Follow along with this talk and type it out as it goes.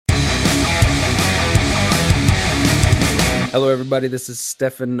Hello, everybody. This is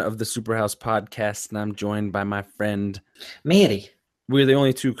Stefan of the Superhouse podcast, and I'm joined by my friend. Maddie. We're the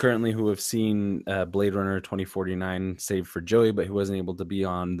only two currently who have seen Blade Runner 2049, save for Joey, but he wasn't able to be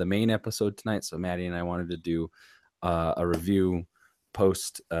on the main episode tonight. So Maddie and I wanted to do a review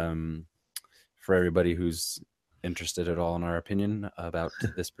post for everybody who's interested at all in our opinion about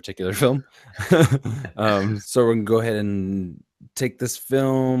this particular film. So we're going to go ahead and take this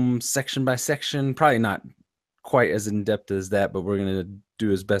film section by section, probably not quite as in depth as that, but we're going to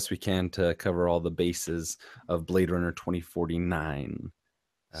do as best we can to cover all the bases of Blade Runner 2049.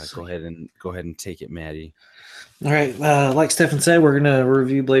 Go ahead and take it, Maddie. All right. Like Stefan said, we're going to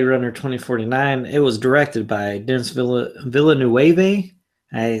review Blade Runner 2049. It was directed by Denis Villeneuve,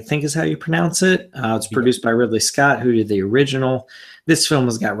 I think is how you pronounce it. It's produced by Ridley Scott, who did the original. This film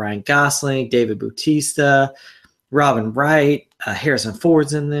has got Ryan Gosling, David Bautista, Robin Wright, Harrison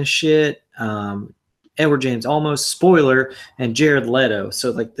Ford's in this shit. Edward James Olmos, spoiler, and Jared Leto.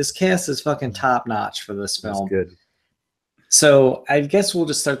 So like this cast is fucking top notch for this film. That's good. So I guess we'll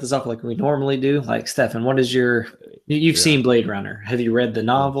just start this off like we normally do. Like Stefan, what is you've seen Blade Runner? Have you read the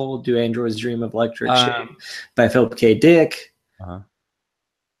novel Do Androids Dream of Electric Sheep by Philip K. Dick?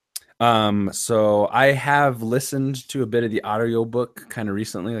 So I have listened to a bit of the audiobook kind of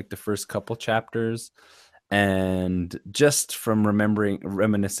recently, like the first couple chapters. And just from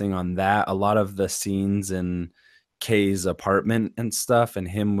reminiscing on that, a lot of the scenes in Kay's apartment and stuff, and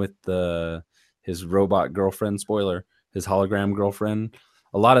him with his robot girlfriend, spoiler, his hologram girlfriend,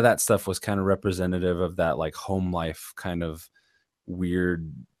 a lot of that stuff was kind of representative of that like home life kind of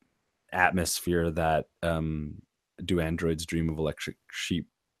weird atmosphere that Do Androids Dream of Electric Sheep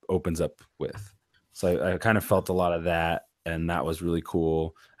opens up with. So I kind of felt a lot of that. And that was really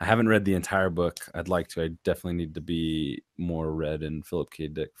cool. I haven't read the entire book. I'd like to. I definitely need to be more read in Philip K.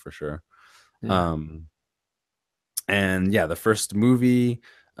 Dick for sure. Yeah. And yeah, the first movie,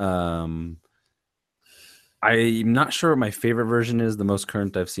 I'm not sure what my favorite version is. The most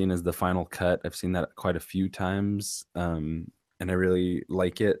current I've seen is the final cut. I've seen that quite a few times, and I really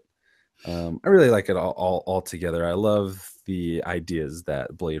like it. I really like it all together. I love the ideas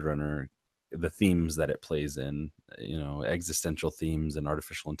that Blade Runner, the themes that it plays in, existential themes and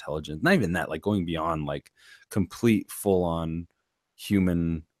artificial intelligence. Not even that, like going beyond like complete full-on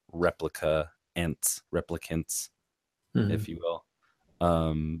human replicants, if you will.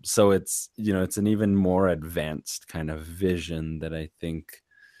 So it's an even more advanced kind of vision that I think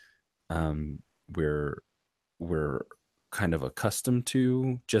we're kind of accustomed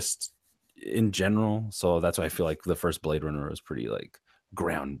to just in general. So that's why I feel like the first Blade Runner was pretty like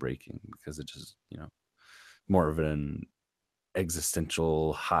groundbreaking, because it just more of an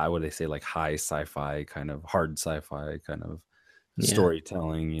existential high, what do they say, like high sci-fi kind of, hard sci-fi kind of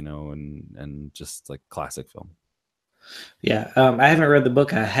storytelling, and just like classic film. I haven't read the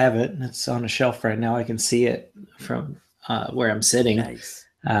book. I have it. It's on a shelf right now. I can see it from where I'm sitting. Nice.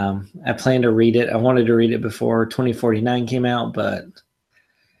 I plan to read it. I wanted to read it before 2049 came out, but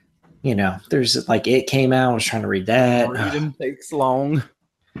there's like it came out. I was trying to read that. Reading takes long.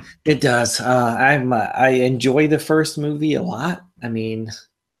 It does. I enjoy the first movie a lot. I mean,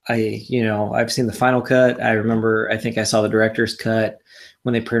 I've seen the final cut. I think I saw the director's cut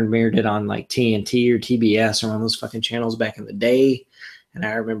when they premiered it on like TNT or TBS or one of those fucking channels back in the day. And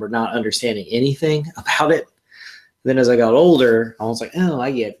I remember not understanding anything about it. Then as I got older, I was like, oh,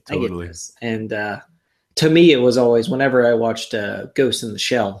 I get this. And to me, it was always, whenever I watched Ghost in the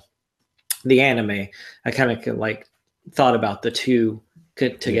Shell, the anime, I kind of like thought about the two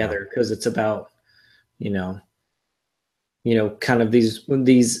together, because it's about kind of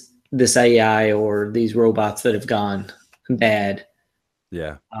this AI or these robots that have gone bad,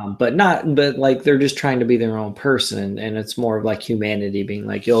 but like they're just trying to be their own person, and it's more of like humanity being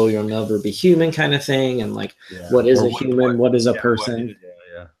like, yo, you'll never be human kind of thing, and like what is a human, what is a person.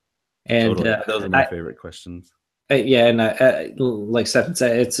 And totally. Those are my favorite questions. And like Stefan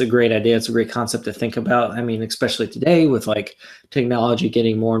said, it's a great idea. It's a great concept to think about. I mean, especially today with like technology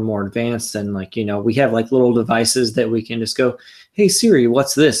getting more and more advanced, and like, we have like little devices that we can just go, hey Siri,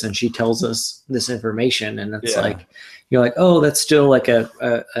 what's this? And she tells us this information. And it's like, you're like, oh, that's still like a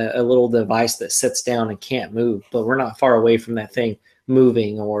little device that sits down and can't move, but we're not far away from that thing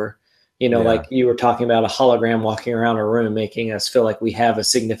moving. Or, like you were talking about a hologram walking around a room, making us feel like we have a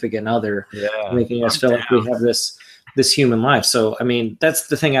significant other, making us feel like we have this human life. So, I mean, that's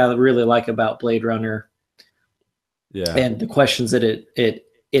the thing I really like about Blade Runner. Yeah. And the questions that it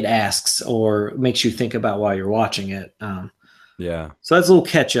asks or makes you think about while you're watching it. So that's a little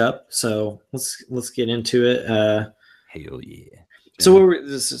catch up. So let's get into it. Hell yeah. So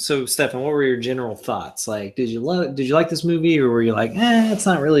Yeah. so Stefan, what were your general thoughts? Like, did you like this movie, or were you like, it's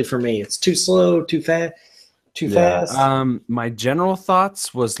not really for me. It's too slow, too Yeah. fast? My general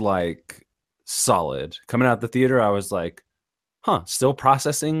thoughts was like solid. Coming out the theater, I was like, huh, still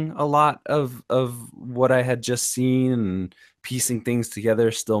processing a lot of what I had just seen and piecing things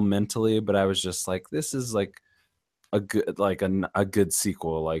together still mentally, but I was just like, this is like a good a good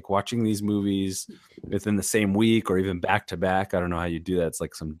sequel. Like watching these movies within the same week or even back to back. I don't know how you do that. It's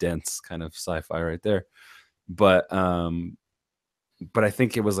like some dense kind of sci-fi right there. But but I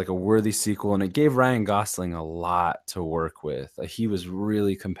think it was like a worthy sequel, and it gave Ryan Gosling a lot to work with. He was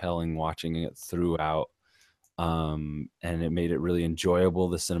really compelling watching it throughout, and it made it really enjoyable.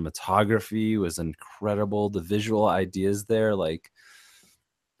 The cinematography was incredible. The visual ideas there, like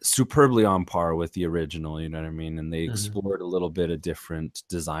superbly on par with the original, you know what I mean? And they Mhm. explored a little bit of different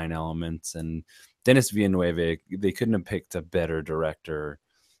design elements. And Dennis Villeneuve, they couldn't have picked a better director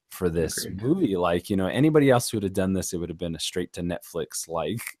for this Agreed. movie. Like, anybody else who would have done this, it would have been a straight to Netflix,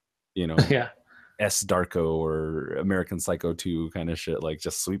 like, you know, Yeah. S Darko or American Psycho 2 kind of shit. Like,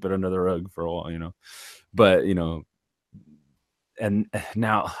 just sweep it under the rug for a while. But, and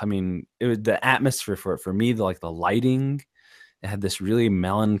now, I mean, it was the atmosphere for it, for me, like the lighting, it had this really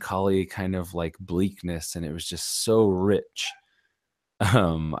melancholy kind of like bleakness, and it was just so rich.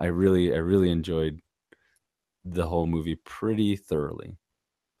 I really enjoyed the whole movie pretty thoroughly.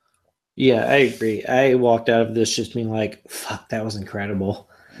 Yeah, I agree. I walked out of this just being like, fuck, that was incredible.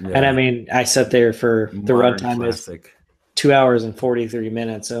 And I Yeah, mean, I sat there for the modern runtime is classic. 2 hours and 43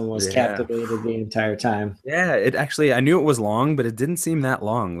 minutes and was Yeah, captivated the entire time. yeah. It actually, I knew it was long, but it didn't seem that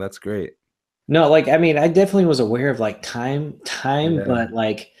long. That's great. No, like I mean, I definitely was aware of like time, Yeah, but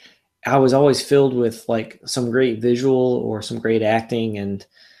like I was always filled with like some great visual or some great acting, and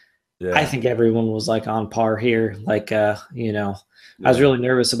I yeah, think everyone was like on par here. Like I was yeah, really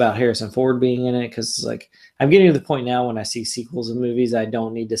nervous about Harrison Ford being in it because like I'm getting to the point now when I see sequels of movies, I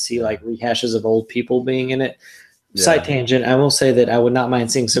don't need to see yeah, like rehashes of old people being in it. Side yeah, tangent, I will say that I would not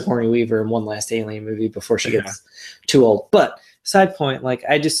mind seeing Sigourney Weaver in one last Alien movie before she yeah, gets too old. But side point, like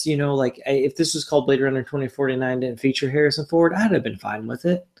I just, if this was called Blade Runner 2049 didn't feature Harrison Ford, I'd have been fine with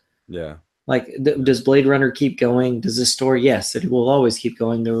it. yeah, Like, does Blade Runner keep going? Does this story? Yes, it will always keep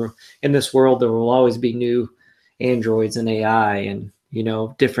going. In this world, there will always be new androids and AI and,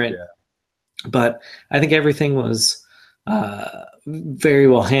 different. yeah, But I think everything was very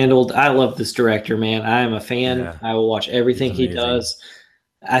well handled. I love this director, man. I am a fan. yeah. I will watch He's everything he amazing. does.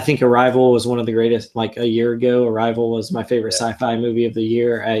 I think Arrival was one of the greatest. Like a year ago, Arrival was my favorite Yeah, sci-fi movie of the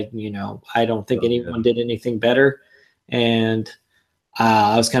year. I don't think so anyone good. did anything better. And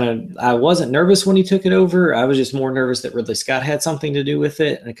I wasn't nervous when he took it over. I was just more nervous that Ridley Scott had something to do with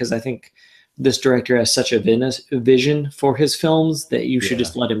it because I think this director has such a vision for his films that you should Yeah,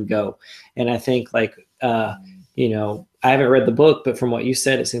 just let him go. And I think I haven't read the book, but from what you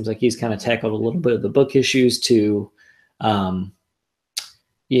said, it seems like he's kind of tackled a little bit of the book issues to, um,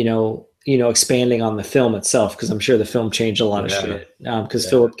 expanding on the film itself because I'm sure the film changed a lot of yeah, shit. Because yeah.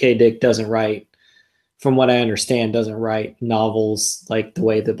 Philip K. Dick doesn't write, from what I understand, doesn't write novels like the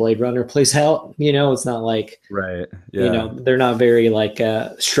way the Blade Runner plays out. It's not like Right. Yeah, they're not very like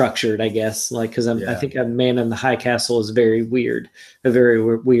structured, I guess. Like because I yeah. think a Man in the High Castle is very weird, a very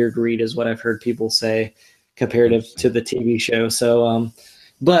weird read is what I've heard people say comparative to Interesting. the TV show. So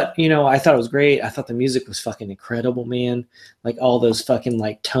but I thought it was great. I thought the music was fucking incredible, man. Like all those fucking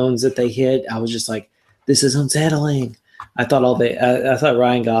like tones that they hit, I was just like, this is unsettling. I thought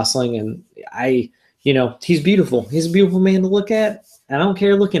Ryan Gosling and he's beautiful. He's a beautiful man to look at. I don't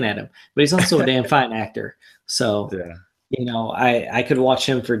care looking at him, but he's also a damn fine actor. So, Yeah. I could watch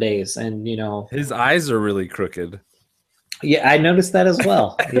him for days. And, His eyes are really crooked. yeah, I noticed that as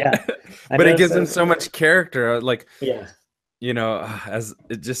well. Yeah. I But it noticed gives that him as so well. much character. Like, Yeah. as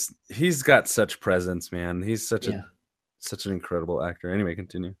it just he's got such presence, man. He's Yeah. such an incredible actor. Anyway,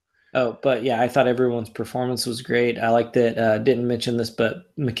 continue. Oh, but yeah, I thought everyone's performance was great. I liked it. Didn't mention this, but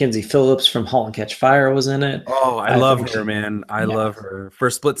Mackenzie Phillips from *Halt and Catch Fire* was in it. Oh, I I love think, her, man. I yeah, love her. For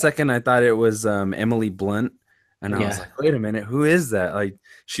a split second, I thought it was Emily Blunt, and I was yeah, like, wait a minute, who is that? Like,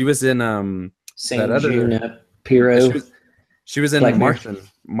 she was in that Saint other she Junipero, was in Black Mirror.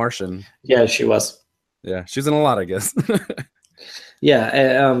 Martian. Yeah, she was. Yeah, she was in a lot, I guess.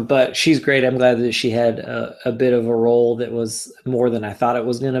 Yeah, but she's great. I'm glad that she had a bit of a role that was more than I thought it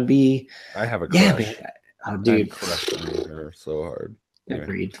was going to be. I have a Yeah, man. crush. Oh, I'm dude, crushing her so hard. Anyway.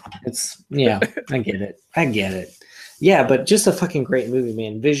 agreed. Yeah, I get it. I get it. Yeah, but just a fucking great movie,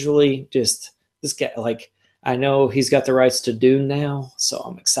 man. Visually, just this guy, like, I know he's got the rights to Dune now, so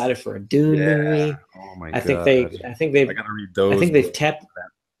I'm excited for a Dune Yeah. movie. Oh my I think God. they, I think I they've, gotta read I those think they've books. tapped. That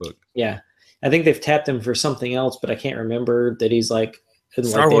book. Yeah, I think they've tapped him for something else, but I can't remember that he's like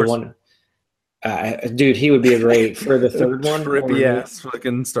Star they Wars. want. Dude, he would be a great for the third one, or Trippy ass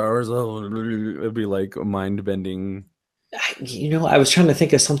fucking Star Wars. Oh, it'd be like mind bending. I was trying to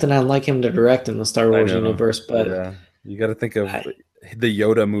think of something I'd like him to direct in the Star I Wars know. universe, but Yeah. You got to think of I, the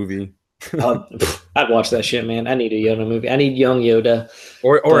Yoda movie. I'd watch that shit, man. I need a Yoda movie. I need young Yoda,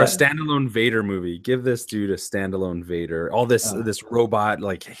 Or a but standalone Vader movie. Give this dude a standalone Vader. All uh, this robot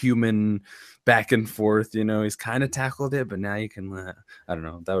like human back and forth. He's kind of tackled it, but now you can. I don't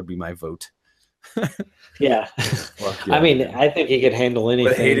know. That would be my vote. yeah, Fuck I yeah, mean, dude. I think he could handle With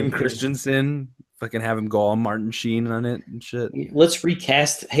Hayden anything. Christensen, fucking have him go all Martin Sheen on it and shit. Let's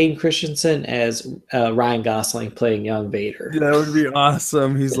recast Hayden Christensen as Ryan Gosling playing young Vader. That would be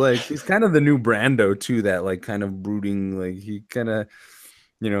awesome. He's kind of the new Brando too, that like kind of brooding, like he kind of,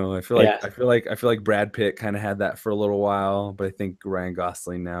 Yeah, I feel like Brad Pitt kind of had that for a little while, but I think Ryan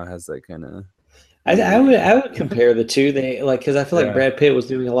Gosling now has that kind of I would brooding. I would compare the two. They like because I feel like Yeah. Brad Pitt was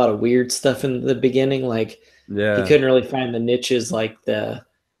doing a lot of weird stuff in the beginning. Like he Yeah. couldn't really find the niches like the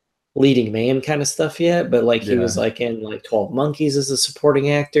leading man kind of stuff yet, but like he was Yeah. like in like 12 Monkeys as a supporting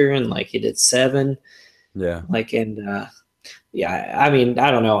actor, and like he did Seven. Yeah. Like and yeah, I mean,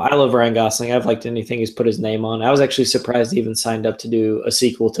 I don't know. I love Ryan Gosling. I've liked anything he's put his name on. I was actually surprised he even signed up to do a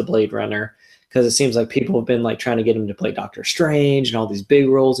sequel to Blade Runner because it seems like people have been like trying to get him to play Doctor Strange and all these big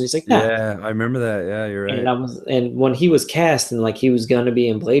roles. And he's like, nah. Yeah. I remember that. Yeah, you're And right. when he was cast and like he was gonna be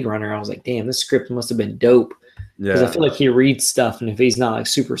in Blade Runner, I was like, damn, this script must have been dope. Because I Yeah. feel like he reads stuff, and if he's not like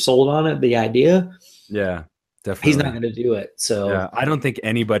super sold on it, the idea, Yeah. he's not Definitely. gonna do it. So Yeah. I don't think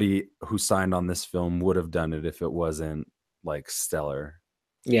anybody who signed on this film would have done it if it wasn't like stellar.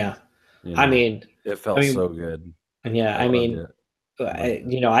 yeah, You I know, mean, it I felt so mean, good. and yeah, I I loved mean, it. I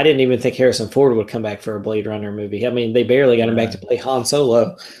loved it. I didn't even think Harrison Ford would come back for a Blade Runner movie. I mean, they barely got him back Yeah. to play Han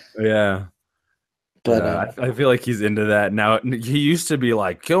Solo, Yeah. but Yeah. I feel like he's into that now. He used to be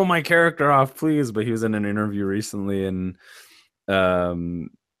like, kill my character off, please. But he was in an interview recently and um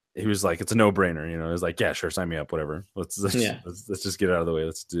he was like, it's a no-brainer. He was like, yeah, sure, sign me up, whatever. yeah, Let's just get it out of the way.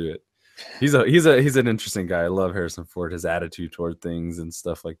 Let's do it. He's an interesting guy. I love Harrison Ford, his attitude toward things and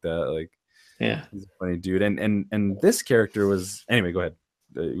stuff like that. Like yeah. he's a funny dude. And this character was anyway, go ahead.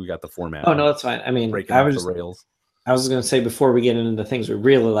 We got the format. Oh no, I'm that's fine. I mean, breaking off the rails. I was going to say before we get into the things we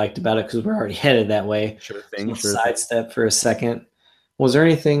really liked about it, because we're already headed that way. Sure So thing, let's sure thing. sidestep for a second. Was there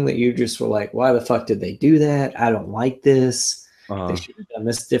anything that you just were like, why the fuck did they do that? I don't like this. They Uh-huh. should have done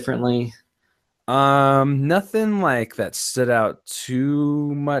this differently. Nothing like that stood out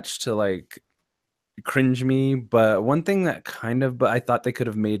too much to like cringe me, but one thing that but I thought they could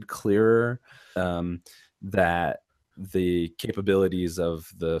have made clearer, um, that the capabilities of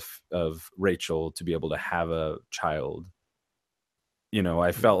Rachel to be able to have a child.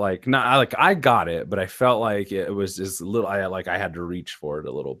 I felt like not like I got it, but I felt like it was just a little. I had to reach for it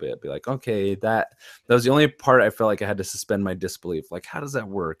a little bit, be like, okay, that was the only part I felt like I had to suspend my disbelief. Like, how does that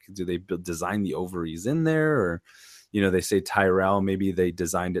work? Do they design the ovaries in there, or they say Tyrell, maybe they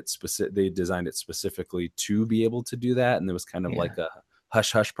designed it specifically to be able to do that, and it was kind of Yeah. like a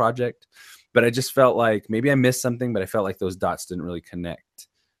hush hush project. But I just felt like maybe I missed something, but I felt like those dots didn't really connect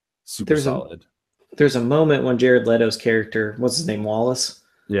super There's a solid. there's a moment when Jared Leto's character, what's his name, Wallace,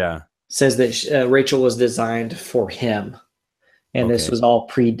 Yeah. says that Rachel was designed for him, and this Okay. was all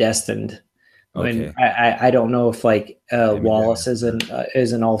predestined. When Okay. I don't know if like Yeah, maybe I Wallace missed that.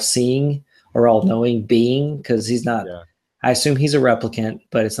 is an all seeing or all knowing being because he's not. Yeah. I assume he's a replicant,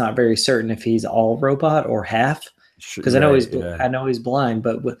 but it's not very certain if he's all robot or half. Because Right. Yeah. I know he's blind,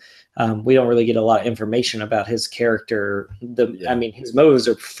 but we don't really get a lot of information about his character. I Yeah. mean, his motives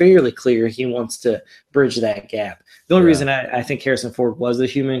are fairly clear. He wants to bridge that gap. The only Yeah. reason I think Harrison Ford was a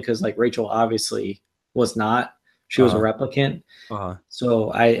human because like Rachel obviously was not. She was a Uh-huh. replicant. Uh-huh.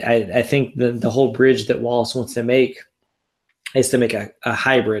 So I think the whole bridge that Wallace wants to make is to make a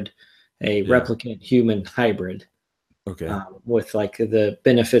hybrid, a Yeah. replicant human hybrid, Okay. with like the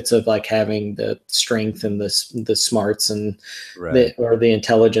benefits of like having the strength and the smarts and Right. the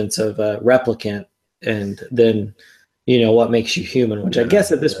intelligence of a replicant, and then what makes you human. Which I Yeah.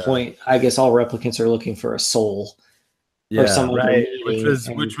 guess at this Yeah. point, I guess all replicants are looking for a soul or Yeah, some other right. Which meaning. was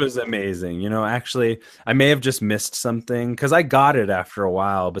And which was amazing. Actually, I may have just missed something because I got it after a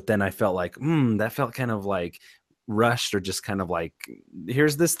while, but then I felt like, that felt kind of like rushed or just kind of like,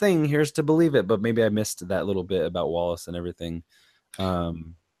 here's this thing, here's to believe it. But maybe I missed that little bit about Wallace and everything.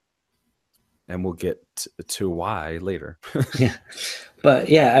 Um, and we'll get to why later. yeah, but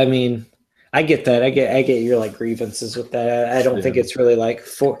yeah, I mean, I get that. I get your like grievances with that. I don't Yeah, think it's really like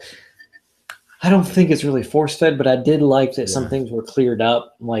for. I don't think it's really force fed, but I did like that some yeah, things were cleared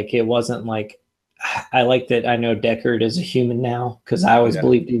up. Like it wasn't like I like that I know Deckard is a human now because I always yeah,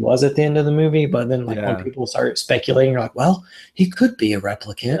 believed he was at the end of the movie. But then like when yeah, people start speculating, you're like, well, he could be a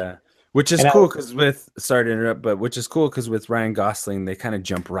replicant. yeah. Which is And I cool because with sorry to interrupt, but which is cool because with Ryan Gosling, they kind of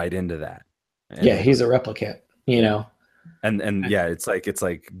jump right into that, yeah, and they he's don't. a replicant, you Yeah, know. and yeah, it's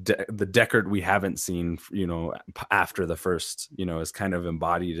like the Deckard we haven't seen, after the first, is kind of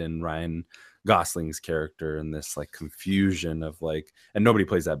embodied in Ryan Gosling's character, and this like confusion of like, and nobody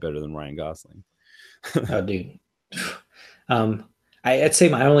plays that better than Ryan Gosling. Oh, dude. Um, I'd say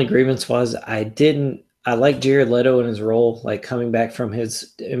my only grievance was I like Jared Leto in his role, like coming back from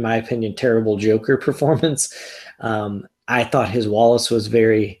his, in my opinion, terrible Joker performance. I thought his Wallace was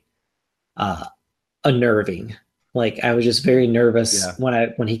very uh, unnerving. Like I was just very nervous Yeah,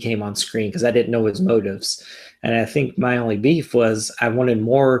 when he came on screen because I didn't know his motives. And I think my only beef was I wanted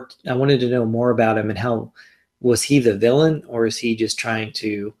more. I wanted to know more about him and how was he the villain or is he just trying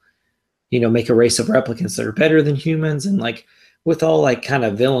to make a race of replicants that are better than humans and like with all like kind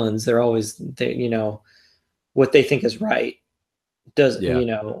of villains they're always what they think is right does yeah,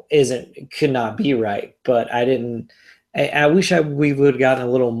 isn't could not be right but I didn't I wish we would have gotten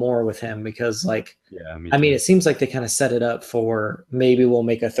a little more with him because like yeah, me I mean too. it seems like they kind of set it up for maybe we'll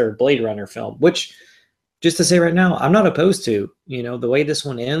make a third Blade Runner film which just to say right now I'm not opposed to the way this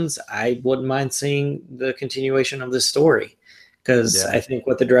one ends I wouldn't mind seeing the continuation of this story because Yeah, I think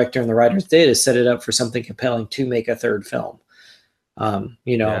what the director and the writers did is set it up for something compelling to make a third film. Um,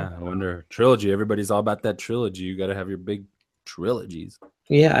 you know, yeah. I wonder, trilogy. Everybody's all about that trilogy. You got to have your big trilogies.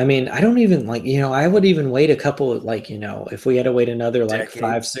 yeah, I mean, I don't even like, I would even wait a couple of like, if we had to wait another like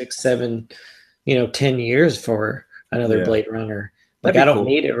five, Decades. 6, 7, 10 years for another Yeah, Blade Runner. Like, that'd I be don't cool.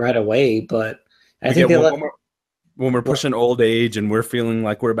 need it right away, but I We think get they one left. more when we're What? pushing old age and we're feeling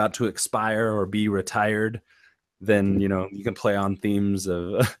like we're about to expire or be retired. Then you can play on themes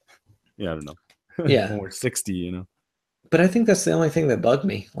of yeah, I don't know. Yeah, When we're 60, but I think that's the only thing that bugged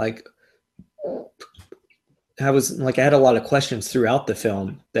me. Like, I had a lot of questions throughout the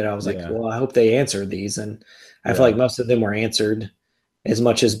film that I was like, Yeah, well, I hope they answer these, and I feel like yeah, most of them were answered as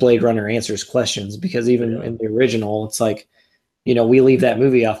much as Blade Runner answers questions because even yeah, in the original, it's like, we leave that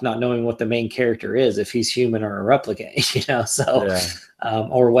movie off not knowing what the main character is, if he's human or a replicant, so, yeah,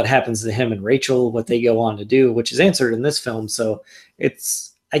 or what happens to him and Rachel, what they go on to do, which is answered in this film. So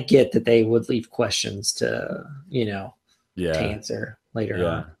I get that they would leave questions to yeah, answer later yeah.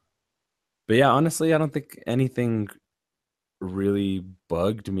 on. But yeah, honestly, I don't think anything really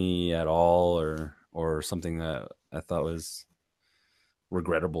bugged me at all, or something that I thought was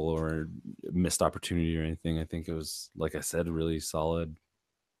regrettable or missed opportunity or anything. I think it was, like I said, really solid.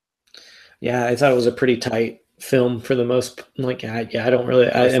 Yeah, I thought it was a pretty tight film for the most, like, I don't really,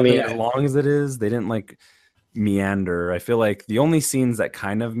 For I something mean, as long as it is, they didn't like meander. I feel like the only scenes that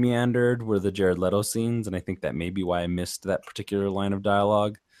kind of meandered were the Jared Leto scenes, and I think that may be why I missed that particular line of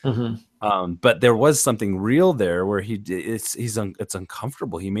dialogue. mhm, But there was something real there where it's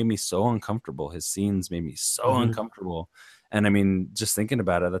uncomfortable. He made me so uncomfortable. His scenes made me so mhm. uncomfortable. And I mean, just thinking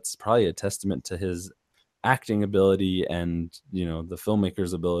about it, that's probably a testament to his acting ability and the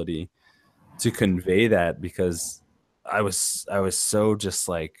filmmaker's ability to convey that, because I was so just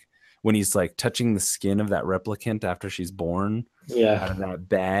like, when he's like touching the skin of that replicant after she's born Yeah, out of that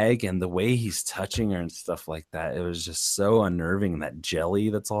bag, and the way he's touching her and stuff like that, it was just so unnerving. That jelly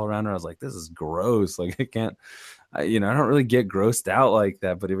that's all around her, I was like, this is gross. Like, I can't, I don't really get grossed out like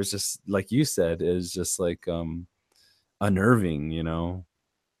that, but it was just like you said, it was just like unnerving,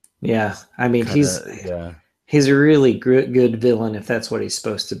 yeah. I mean, kind of. Yeah, he's a really good villain if that's what he's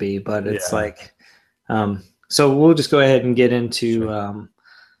supposed to be. But it's yeah, like, so we'll just go ahead and get into sure,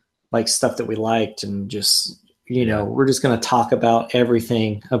 like stuff that we liked, and just yeah, we're just going to talk about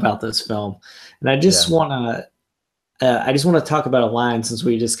everything about this film. And yeah, I just want to talk about a line since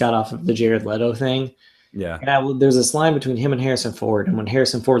we just got off of the Jared Leto thing. yeah, There's this line between him and Harrison Ford, and when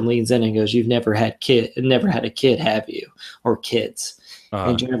Harrison Ford leans in and goes, "You've never had a kid, have you, or kids?"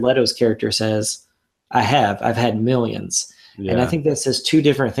 And uh Jared Leto's character says, "I have. I've had millions." And I yeah, think that says two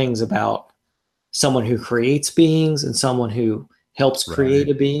different things about someone who creates beings and someone who helps create right,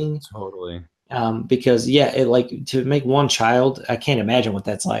 a being. totally, Because yeah, it like to make one child, I can't imagine what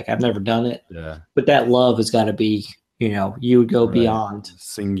that's like. I've never done it, yeah. but that love has got to be, you would go Right. beyond,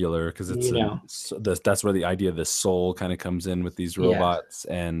 Singular, because you know, that's where the idea of the soul kind of comes in with these yeah, robots,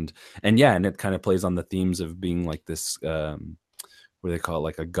 and yeah, and it kind of plays on the themes of being like this, what do they call it,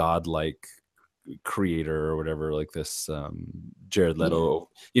 like a godlike creator or whatever, like this Jared Leto,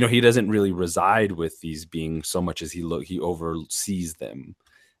 he doesn't really reside with these beings so much as he oversees them.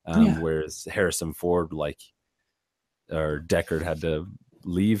 Yeah. Whereas Harrison Ford, or Deckard, had to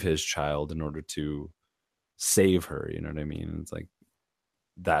leave his child in order to save her. You know what I mean? It's like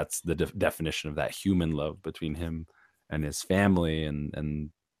that's the definition of that human love between him and his family, and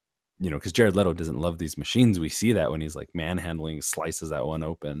because Jared Leto doesn't love these machines. We see that when he's like manhandling, slices that one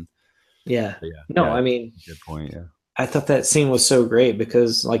open. Yeah. But yeah, No, yeah, I mean, good point. Yeah, I thought that scene was so great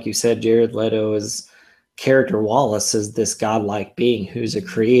because, like you said, Jared Leto's character Wallace is this godlike being who's a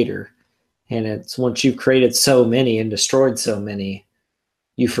creator. And it's once you've created so many and destroyed so many,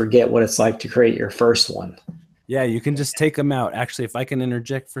 you forget what it's like to create your first one. yeah, you can just take them out. Actually, if I can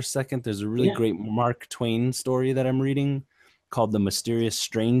interject for a second, there's a really Yeah. great Mark Twain story that I'm reading called "The Mysterious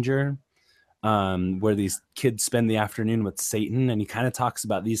Stranger," where these kids spend the afternoon with Satan, and he kind of talks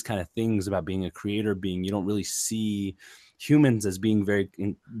about these kind of things about being a creator being. You don't really see humans as being very,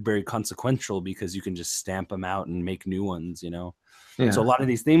 very consequential because you can just stamp them out and make new ones. So a Yeah. lot of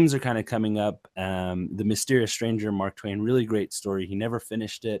these themes are kind of coming up. The Mysterious Stranger, Mark Twain, really great story. He never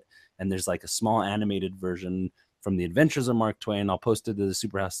finished it, and there's like a small animated version from the Adventures of Mark Twain. I'll post it to the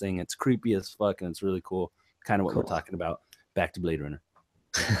Superhouse thing. It's creepy as fuck, and it's really cool. Kind of what we're Cool. talking about. Back to Blade Runner.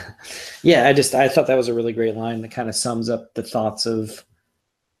 Yeah, I thought that was a really great line that kind of sums up the thoughts of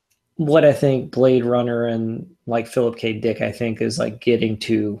what I think Blade Runner and like Philip K. Dick, I think, is like getting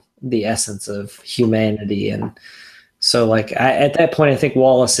to the essence of humanity. And so like at that point I think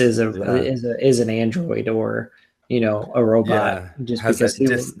Wallace is Yeah. an android or a robot, Yeah. just Has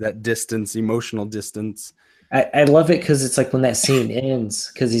because that distance, emotional distance. I love it because it's like when that scene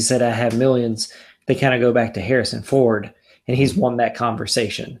ends, because he said I have millions, they kind of go back to Harrison Ford and he's won that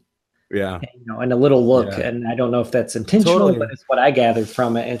conversation. Yeah. And a little look, Yeah. and I don't know if that's intentional, but Totally. it's what I gathered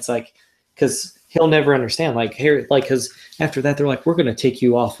from it. It's like, because he'll never understand, like here, like because after that they're like, we're going to take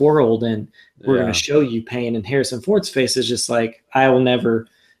you off world and we're going to Yeah. show you pain. And Harrison Ford's face is just like, I will never,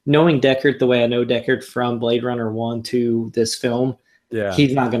 knowing Deckard the way I know Deckard from Blade Runner 1 to this film, Yeah.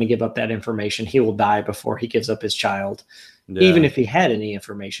 he's not going to give up that information. He will die before he gives up his child, even Yeah. if he had any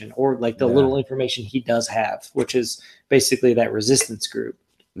information or like the Yeah. little information he does have, which is basically that resistance group.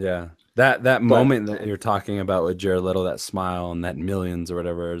 Yeah. That But moment that you're talking about with Jared Leto, that smile and that millions or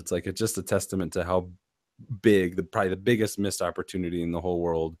whatever, it's like it's just a testament to how big, probably the biggest missed opportunity in the whole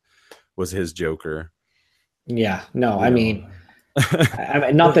world was his Joker. yeah, no, You I know, mean, not don't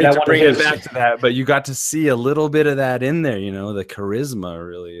that need I to want to bring hear. it back to that, but you got to see a little bit of that in there, the charisma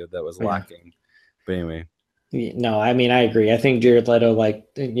really that was Yeah. lacking. But anyway, No, I mean, I agree. I think Jared Leto, like,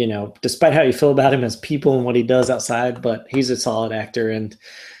 despite how you feel about him as people and what he does outside, but he's a solid actor. And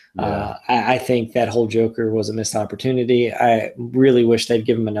yeah, I think that whole Joker was a missed opportunity. I really wish they'd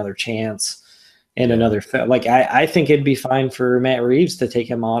give him another chance in yeah, another film. Like, I think it'd be fine for Matt Reeves to take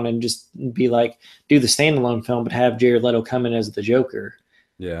him on and just be like, do the standalone film, but have Jared Leto come in as the Joker,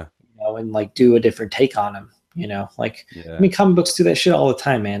 yeah, and like do a different take on him. Like I yeah. mean, comic books do that shit all the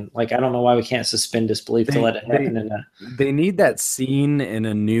time, man. Like I don't know why we can't suspend disbelief to They let it they happen in a they need that scene in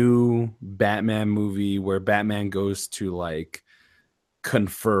a new Batman movie where Batman goes to like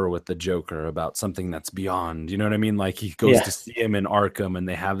confer with the Joker about something that's beyond. You know what I mean? Like he goes yeah. to see him in Arkham and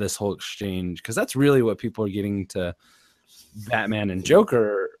they have this whole exchange because that's really what people are getting to Batman and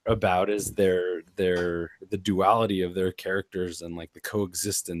Joker about is the duality of their characters and like the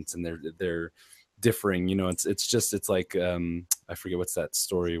coexistence and their differing. It's like I forget what's that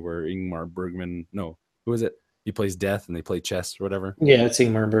story where Ingmar Bergman, no, who is it? He plays Death and they play chess or whatever. Yeah, it's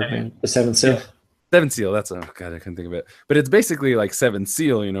Ingmar Bergman, The Seventh Seal. Yeah. Seven Seal. That's God, I couldn't think of it. But it's basically like Seven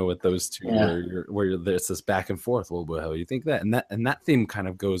Seal, with those two Yeah. there's this back and forth. Well, how do you think that? And that theme kind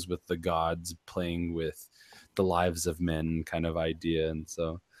of goes with the gods playing with the lives of men kind of idea. And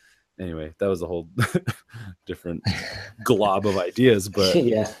so anyway, that was a whole different glob of ideas,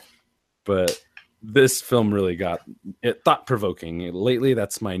 Yeah. but this film really got it thought provoking. Lately,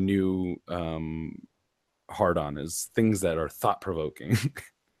 that's my new hard on is things that are thought provoking.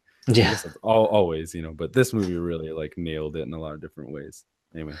 I Yeah. guess that's always, but this movie really like nailed it in a lot of different ways.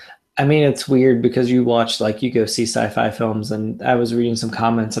 Anyway, I mean, it's weird because you watch like you go see sci-fi films, and I was reading some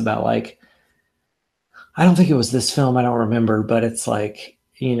comments about like I don't think it was this film, I don't remember, but it's like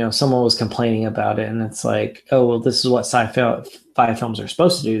someone was complaining about it, and it's like, oh well, this is what sci-fi films are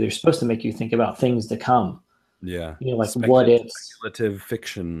supposed to do. They're supposed to make you think about things to come. yeah, Like what ifs. speculative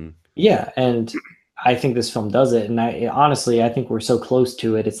fiction. Yeah, and I think this film does it. And I honestly, I think we're so close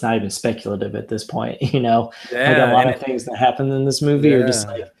to it. It's not even speculative at this point. Like a Yeah, lot and of things that happen in this movie are just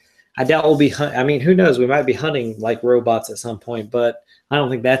yeah, like I doubt we'll be. I mean, who knows? We might be hunting like robots at some point, but I don't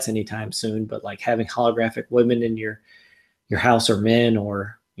think that's anytime soon. But like having holographic women in your house or men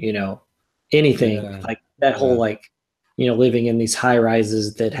or anything Yeah, like that whole yeah, like living in these high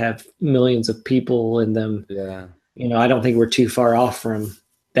rises that have millions of people in them. yeah. I don't think we're too far off from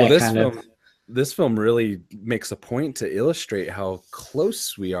Well, that kind of. this film really makes a point to illustrate how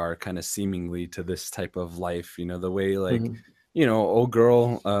close we are kind of seemingly to this type of life, the way like, Mhm, old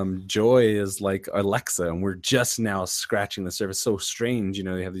girl Joy is like Alexa and we're just now scratching the surface. So strange, you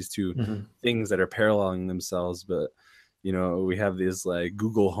have these two mhm, things that are paralleling themselves, but we have this like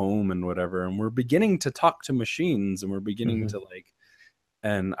Google Home and whatever, and we're beginning to talk to machines and we're beginning mhm. to like,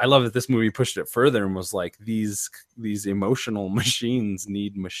 and I love that this movie pushed it further and was like these emotional machines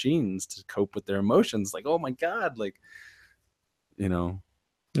need machines to cope with their emotions. Like, oh my god, like, you know,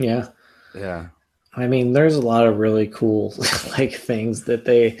 Yeah. yeah, I mean, there's a lot of really cool like things that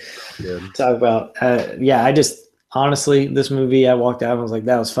they so good. talk about. Yeah, I just honestly, this movie, I walked out and was like,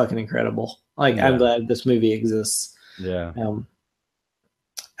 that was fucking incredible. Like, I'm Yeah, glad this movie exists. yeah. Um,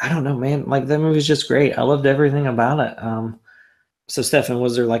 I don't know, man. Like, that movie's just great. I loved everything about it. So, Stefan,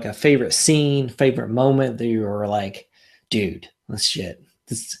 was there like a favorite scene, favorite moment that you were like, dude, this shit,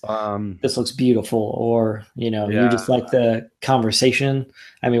 Um, this looks beautiful, or you yeah, just like the conversation?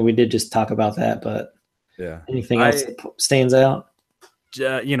 I mean, we did just talk about that, but yeah. anything else I, that stands out?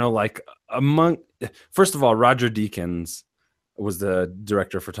 like among, first of all, Roger Deakins was the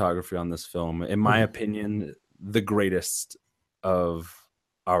director of photography on this film. In my Mhm. opinion, the greatest of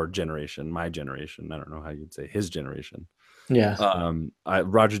our generation, my generation. I don't know how you'd say his generation. Yeah.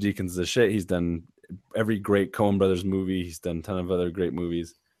 Roger Deakins is the shit. He's done every great Coen Brothers movie. He's done a ton of other great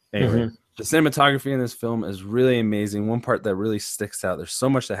movies. Anyway, Hmm. the cinematography in this film is really amazing. One part that really sticks out. There's so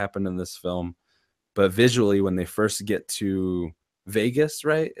much that happened in this film, but visually, when they first get to Vegas,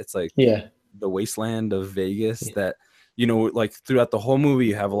 right? It's like Yeah. the wasteland of Vegas Yeah. that like throughout the whole movie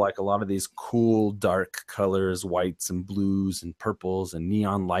you have like a lot of these cool dark colors, whites and blues and purples and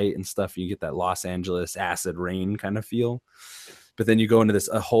neon light and stuff. You get that Los Angeles acid rain kind of feel. But then you go into this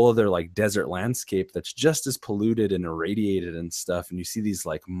a whole other like desert landscape that's just as polluted and irradiated and stuff, and you see these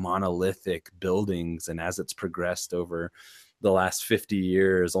like monolithic buildings, and as it's progressed over the last 50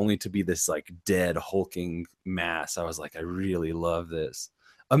 years only to be this like dead hulking mass. I was like, I really love this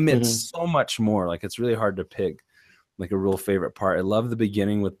Hmm. amidst so much more. Like it's really hard to pick like a real favorite part. I love the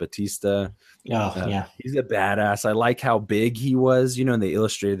beginning with Batista. Oh, yeah. He's a badass. I like how big he was, and they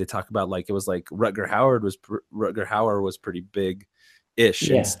illustrated, they talk about like it was like Rutger Hauer was pretty big ish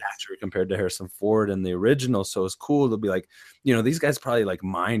in Yeah. stature compared to Harrison Ford in the original. So it's cool to be like, these guys probably like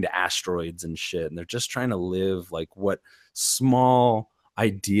mined asteroids and shit, and they're just trying to live like what small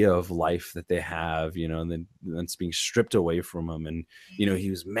idea of life that they have, and then it's being stripped away from them. And he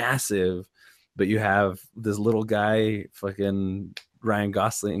was massive, but you have this little guy, fucking Ryan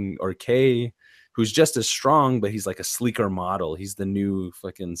Gosling or Kay, who's just as strong, but he's like a sleeker model. He's the new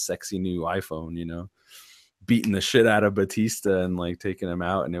fucking sexy new iPhone, beating the shit out of Batista and like taking him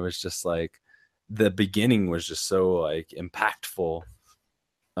out. And it was just like the beginning was just so like impactful.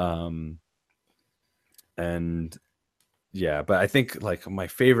 Um, and yeah, but I think like my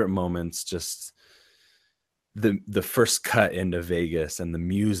favorite moments just the first cut into Vegas and the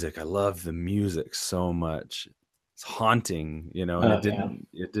music. I love the music so much. It's haunting, and Oh, yeah.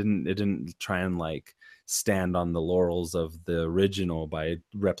 it didn't try and like stand on the laurels of the original by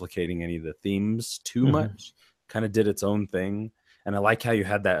replicating any of the themes too Hmm. much. Kind of did its own thing. And I like how you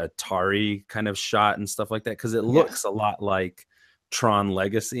had that Atari kind of shot and stuff like that because it Yeah. looks a lot like Tron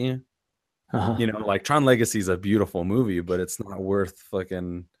Legacy. Uh-huh. Like Tron Legacy is a beautiful movie, but it's not worth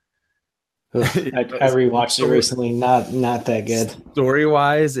fucking Oof. I rewatched it recently. Not that good. story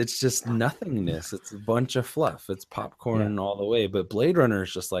wise, it's just nothingness. It's a bunch of fluff. It's Yeah. popcorn all the way. But Blade Runner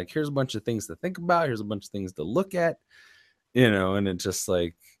is just like, here's a bunch of things to think about. Here's a bunch of things to look at, and it's just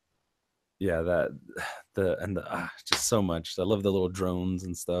like, yeah, that just so much. I love the little drones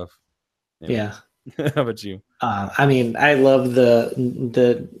and stuff. Anyway, Yeah. how about you? I mean, I love the.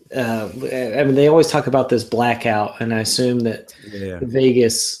 I mean, they always talk about this blackout, and I assume that Yeah,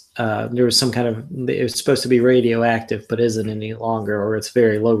 Vegas, there was some kind of. It was supposed to be radioactive, but isn't any longer, or it's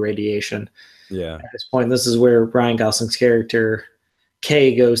very low radiation yeah, at this point. This is where Ryan Gosling's character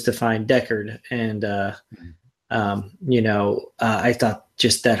Kay goes to find Deckard, and I thought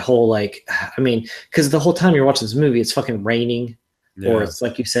just that whole like, I mean, because the whole time you're watching this movie, it's fucking raining, or yeah, it's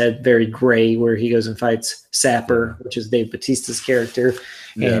like you said, very gray, where he goes and fights yeah, Sapper, which is Dave Bautista's character,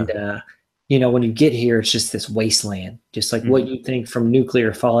 yeah. and when you get here, it's just this wasteland, just like what Mhm. you think from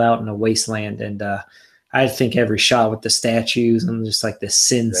nuclear fallout in a wasteland, and I think every shot with the statues and just like the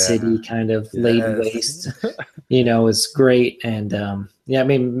Sin Yeah. City kind of laid Yes. waste, is great. And yeah, I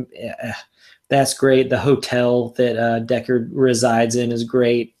mean, that's great. The hotel that Deckard resides in is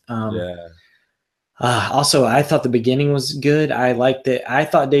great. Yeah. Also, I thought the beginning was good. I liked it. I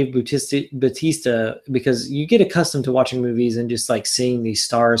thought Batista, because you get accustomed to watching movies and just like seeing these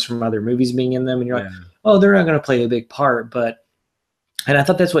stars from other movies being in them, and you're like, Yeah. oh, they're not going to play a big part. And I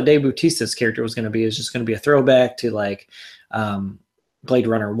thought that's what Dave Bautista's character was going to be. Is just going to be a throwback to like um, Blade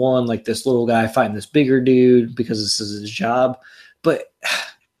Runner 1, like this little guy fighting this bigger dude because this is his job. But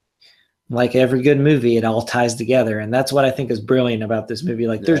like every good movie, it all ties together. And that's what I think is brilliant about this movie.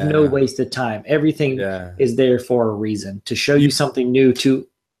 Like there's no Yeah. wasted time. Everything Yeah. is there for a reason, to show you You, something new, to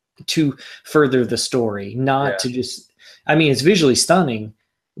further the story, not yeah. to just, I mean, it's visually stunning,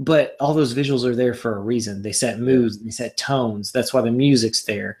 but all those visuals are there for a reason. They set Yeah. moods, they set tones. That's why the music's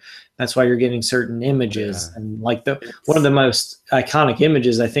there. That's why you're getting certain Yeah. images. And like the one of It's the most iconic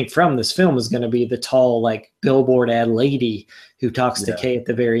images I think from this film is going to be the tall like billboard ad lady who talks to yeah. Kay at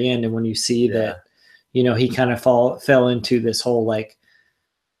the very end. And when you see Yeah. that, he kind of fell into this whole like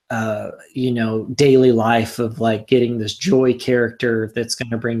daily life of like getting this joy character that's going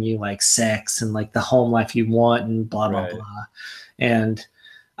to bring you like sex and like the home life you want and blah blah Right. blah. And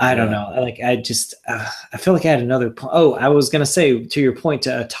I don't Yeah. know, like I just I feel like I had another oh, I was going to say, to your point, to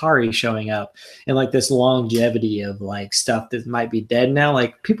Atari showing up and like this longevity of like stuff that might be dead now.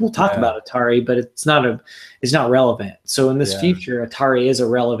 Like people talk Yeah. about Atari, but it's not relevant. So in this Yeah. future, Atari is a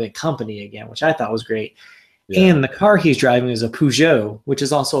relevant company again, which I thought was great. Yeah. And the car he's driving is a Peugeot, which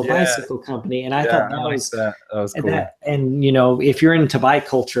is also a Yeah. bicycle company. And I Yeah. thought I that like was that. That was cool. that. And if you're into bike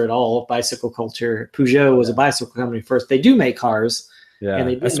culture at all, bicycle culture, Peugeot was a bicycle company first. They do make cars, and Yeah.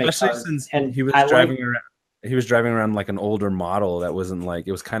 they did make Especially cars. since And he was I like, driving around. He was driving around like an older model that wasn't like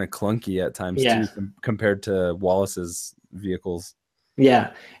it was kind of clunky at times yeah, too, compared to Wallace's vehicles.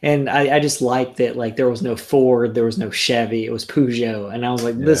 yeah. And I just like that, like, there was no Ford, there was no Chevy, it was Peugeot. And I was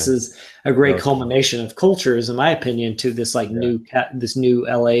like, this Yeah. is a That great was cool. culmination of cultures, in my opinion, to this like Yeah. this new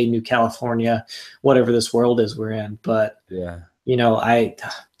LA, new California, whatever this world is we're in. But Yeah. I,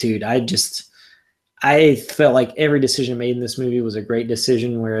 dude, I felt like every decision made in this movie was a great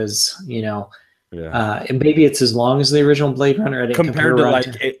decision. Whereas, Yeah. and maybe it's as long as the original Blade Runner. I didn't compare Compared to Run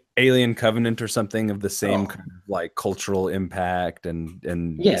like to. Alien Covenant or something of the same Oh, kind of like cultural impact and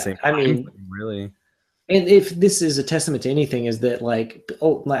yeah. same I time mean, frame, really. and if this is a testament to anything, is that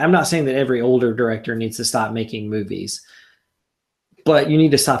I'm not saying that every older director needs to stop making movies, but you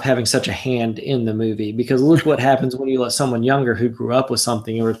need to stop having such a hand in the movie, because look what happens when you let someone younger who grew up with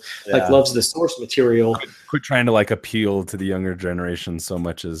something or like Yeah. loves the source material. Quit trying to like appeal to the younger generation so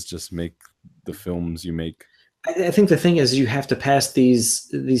much as just make the films you make. I think the thing is, you have to pass these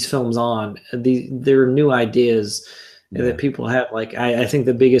films on. They're new ideas that Yeah. people have. Like I think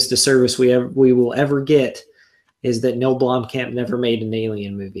the biggest disservice we will ever get is that Neil Blomkamp never made an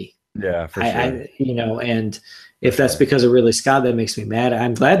Alien movie. Yeah, for sure. And For if that's sure. because of Ridley Scott, that makes me mad.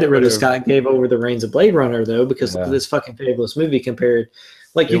 I'm glad that It would Ridley have Scott gave over the reins of Blade Runner, though, because look at yeah. this fucking fabulous movie compared.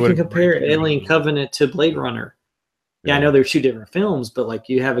 Like, It you would can have been great compare if the Alien original. Covenant to Blade Runner. Yeah, I Yeah. know they're two different films, but like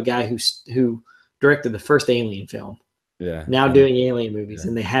you have a guy who directed the first Alien film, Yeah. now And doing Alien movies, yeah.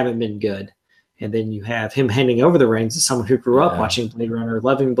 and they haven't been good. And then you have him handing over the reins to someone who grew up Yeah. watching Blade Runner,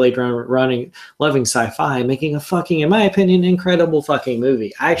 loving Blade Runner, loving sci-fi, making a fucking, in my opinion, incredible fucking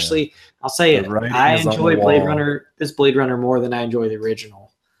movie. Yeah. I'll say The it. writing I is on the enjoy Blade wall. Runner, this Blade Runner, more than I enjoy the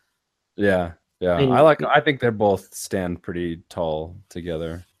original. Yeah. Yeah. And I think they both stand pretty tall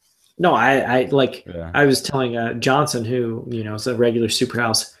together. no, I like, Yeah. I was telling Johnson, who is a regular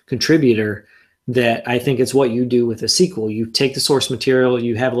Superhouse contributor, that I think it's what you do with a sequel. You take the source material,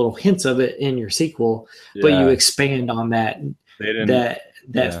 you have little hints of it in your sequel, but you Yeah. expand on They didn't that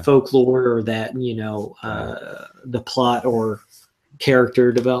yeah. folklore, or that Yeah. the plot or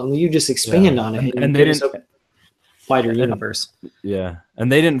character development. You just Yeah. expand on it, and you And they give us didn't a wider and universe. yeah.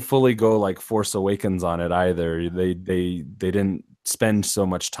 And they didn't fully go like Force Awakens on it either. They didn't spend so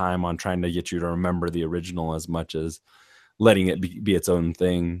much time on trying to get you to remember the original as much as letting it be its own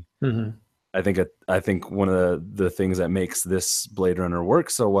thing. Mm-hmm. I think one of the things that makes this Blade Runner work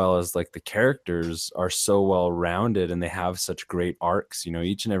so well is like the characters are so well rounded and they have such great arcs.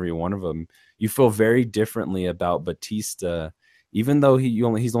 Each and every one of them, you feel very differently about Batista, even though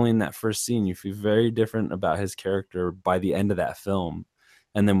he's only in that first scene. You feel very different about his character by the end of that film.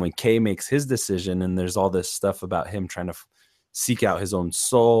 And then when Kay makes his decision, and there's all this stuff about him trying to seek out his own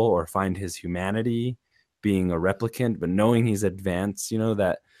soul or find his humanity, being a replicant, but knowing he's advanced,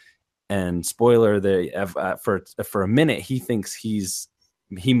 that. And spoiler, for a minute he thinks he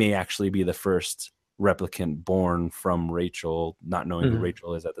may actually be the first replicant born from Rachel, not knowing who Mhm.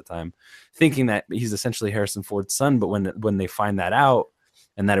 Rachel is at the time, thinking that he's essentially Harrison Ford's son. But when they find that out,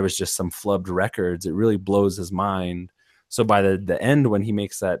 and that it was just some flubbed records, it really blows his mind. So by the end, when he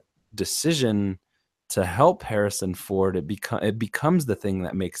makes that decision to help Harrison Ford, it becomes the thing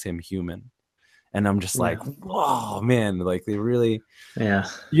that makes him human. And I'm just Yeah. like, whoa, man, like they really, Yeah.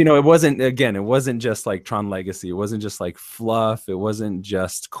 it wasn't just like Tron Legacy. It wasn't just like fluff. It wasn't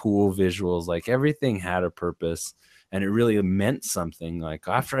just cool visuals. Like everything had a purpose, and it really meant something. Like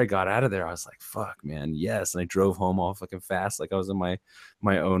after I got out of there, I was like, fuck, man, yes. And I drove home all fucking fast. Like I was in my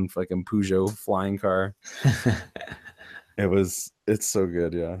own fucking Peugeot flying car. It's so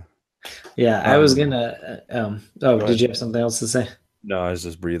good. Yeah. Yeah, I was Um, gonna. Oh, Go did ahead. you have something else to say? No, I was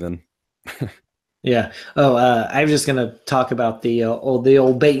just breathing. Yeah. Oh, I was just gonna talk about the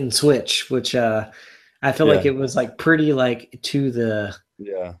old bait and switch, which I feel like Yeah. it was like pretty like to the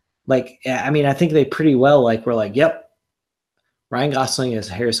Yeah. like. I mean, I think they pretty well like were like, yep, Ryan Gosling is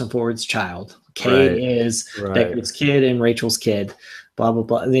Harrison Ford's child. Kay Right. is Right. Deckard's kid and Rachel's kid. Blah blah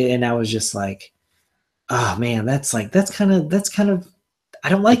blah. And I was just like, oh man, that's kind of I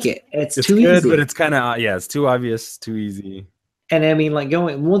don't like It's it. It's it's too good, but easy. it's kind of yeah, it's too obvious, too easy. And I mean, like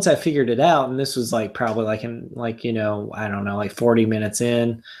going once I figured it out, and this was like probably like in like I don't know, like 40 minutes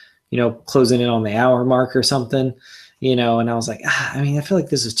in, closing in on the hour mark or something, and I was like, I mean, I feel like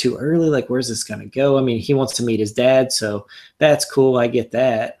this is too early. Like, where's this gonna go? I mean, he wants to meet his dad, so that's cool. I get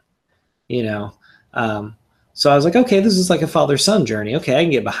that, you know. Um, so I was like, okay, this is like a father son journey. Okay, I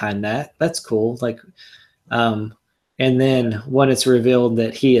can get behind that. That's cool. Like, um, and then when it's revealed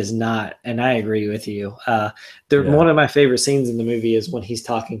that he is not, and I agree with you, Yeah. one of my favorite scenes in the movie is when he's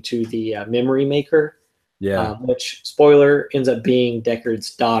talking to the memory maker, Yeah. which, spoiler, ends up being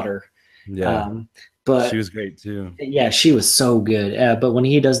Deckard's daughter. Yeah. Um, She but was great too. yeah, she was so good. But when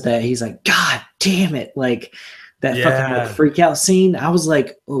he does that, he's like, God damn it. Like that fucking like Yeah. freak out scene. I was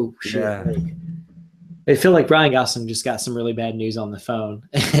like, oh shit. Yeah. Like, I feel like Ryan Gosling just got some really bad news on the phone.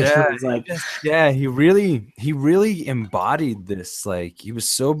 And it Yeah. was like, He really embodied this. Like he was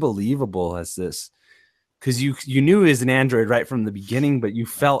so believable as this because you knew he was an android right from the beginning, but you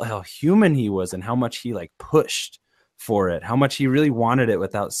felt how human he was and how much he like pushed for it, how much he really wanted it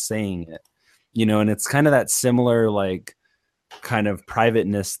without saying it. And it's kind of that similar like kind of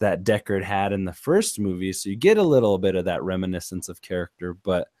privateness that Deckard had in the first movie. So you get a little bit of that reminiscence of character,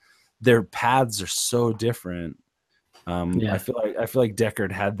 but their paths are so different. I yeah. feel like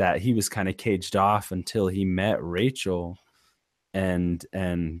Deckard had that. He was kind of caged off until he met Rachel, and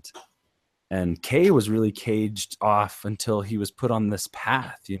Kay was really caged off until he was put on this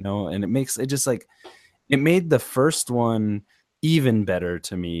path, and it just like it made the first one even better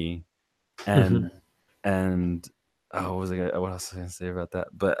to me. Mhm. And oh, what else was I gonna say about that?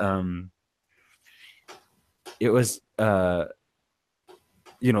 But it was the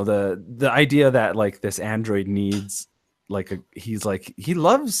idea that like this android needs he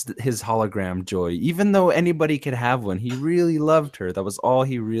loves his hologram Joy, even though anybody could have one. He really loved her. That was all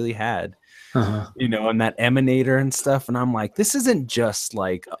he really had. Uh-huh. And that emanator and stuff. And I'm like, this isn't just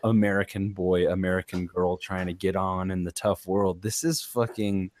like American boy, American girl trying to get on in the tough world. This is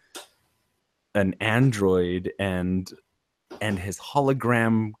fucking an android and his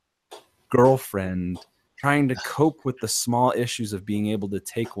hologram girlfriend trying to cope with the small issues of being able to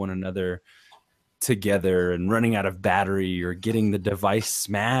take one another together and running out of battery or getting the device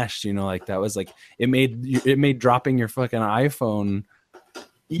smashed. Like that was like it made dropping your fucking iPhone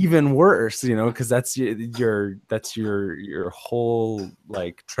even worse, because that's your whole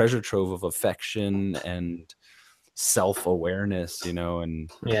like treasure trove of affection and self-awareness,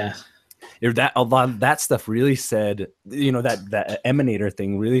 and Yeah. that a lot of that stuff really said, that emanator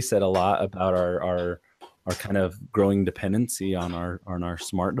thing really said a lot about our kind of growing dependency on our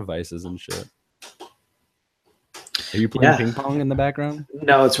smart devices and shit. Are you playing Yeah. ping pong in the background?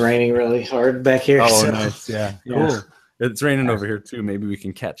 No, it's raining really hard back here. Oh, So nice. Yeah, yeah. cool. It's raining over here too. Maybe we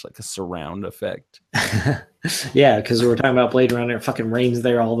can catch like a surround effect. Yeah, because we were talking about Blade Runner. It fucking rains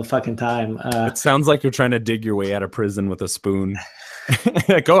there all the fucking time. It sounds like you're trying to dig your way out of prison with a spoon.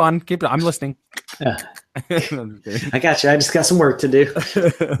 Go on, keep it. I'm listening. I got you. I just got some work to do.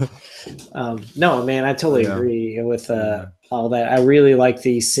 No, man, I totally agree with all that. I really like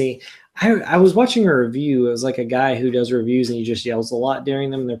the scene. I was watching a review. It was like a guy who does reviews and he just yells a lot during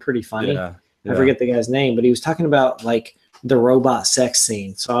them. They're pretty funny. Yeah, I forget the guy's name, but he was talking about like the robot sex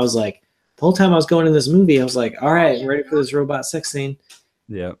scene. So I was like, the whole time I was going in this movie, I was like, all right, I'm ready for this robot sex scene.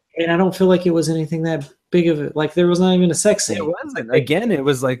 Yeah. And I don't feel like it was anything that big of it. Like there was not even a sex It scene. Like wasn't. Again, it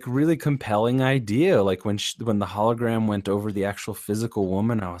was like really compelling idea. Like when the hologram went over the actual physical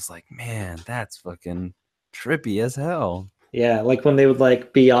woman, I was like, man, that's fucking trippy as hell. yeah, like when they would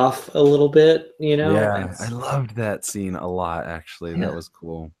like be off a little bit, Yeah, I it's loved that scene a lot, actually. That yeah. was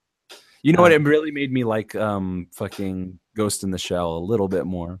cool. You know what? It Um, really made me like fucking Ghost in the Shell a little bit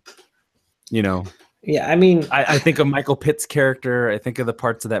more. You know, yeah, I mean, I think of Michael Pitt's character. I think of the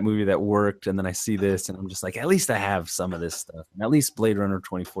parts of that movie that worked, and then I see this, and I'm just like, at least I have some of this stuff. And at least Blade Runner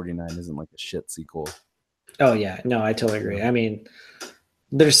 2049 isn't like a shit sequel. oh yeah, no, I totally You agree. know? I mean,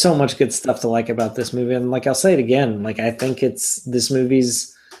 there's so much good stuff to like about this movie, and like I'll say it again, like I think it's this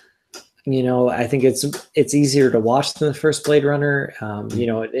movie's, I think it's easier to watch than the first Blade Runner.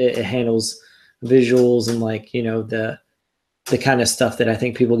 It handles visuals and like the kind of stuff that I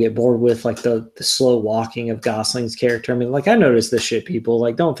think people get bored with, like the slow walking of Gosling's character. I mean, like I notice this shit, people.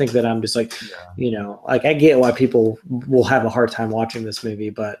 Like, don't think that I'm just like, Yeah, like I get why people will have a hard time watching this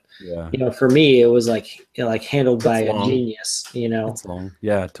movie, but yeah. for me, it was like like handled by It's a long. genius. It's long.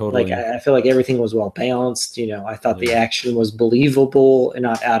 Yeah, Like totally. I feel like everything was well balanced. I thought the Yeah, action was believable and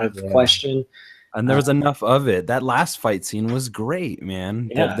not out of yeah. question. And there Uh, was enough of it. That last fight scene was great, man.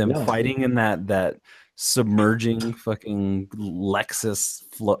 yeah, Them no, fighting in that submerging fucking Lexus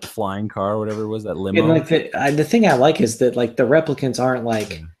flying car, whatever it was, that and limo. like the thing I like is that like the replicants aren't Yeah.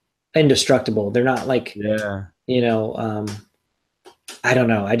 like indestructible. They're not like Yeah. you know I don't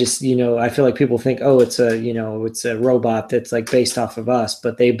know. I just I feel like people think, oh, it's a robot that's like based off of us,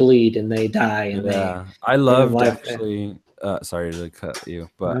 but they bleed and they die and Yeah. I they live loved life. actually sorry to cut you, No,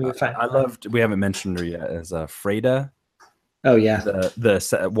 but you're fine. I loved we haven't mentioned her yet as Freda, Oh yeah,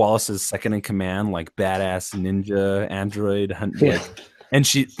 Wallace's second in command, like badass ninja android yeah, like, and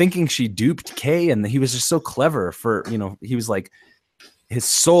she thinking she duped Kay, and he was just so clever for he was like his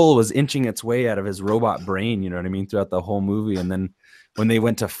soul was inching its way out of his robot brain, you know what I mean, throughout the whole movie. And then when they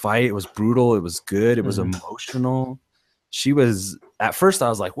went to fight, it was brutal, it was good, it was hmm emotional. She was at first I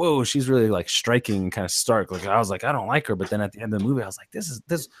was like, whoa, she's really like striking and kind of stark. Like I was like, I don't like her, but then at the end of the movie, I was like,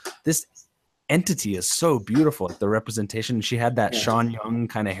 this entity is so beautiful. Like the representation, she had that yeah, Sean Young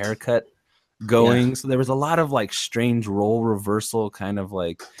kind of haircut yeah. going. So there was a lot of like strange role reversal kind of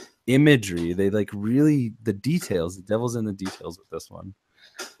like imagery. They like really the details, the devil's in the details with this one.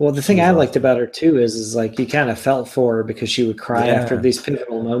 Well, the She thing was I liked awesome. about her too is like you kind of felt for her because she would cry after Yeah. these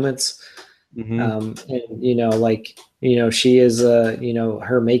pivotal moments. Hmm. And like she is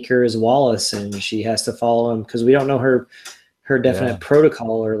her maker is Wallace, and she has to follow him because we don't know her Yeah. definite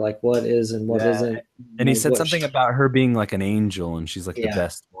protocol or like what is and what Yeah. isn't. And he said What something she, about her being like an angel and she's like the yeah,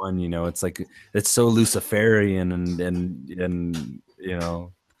 best one, It's like it's so Luciferian and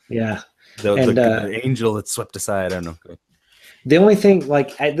yeah. the And the angel that's swept aside. I don't know. the only thing,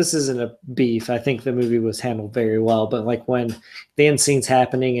 like, this isn't a beef. I think the movie was handled very well, but like when the end scene's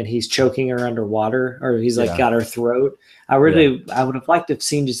happening and he's choking her underwater, or he's like Yeah. got her throat, Yeah. I would have liked to have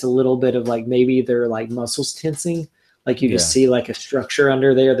seen just a little bit of like maybe their like muscles tensing, like you just Yeah. see like a structure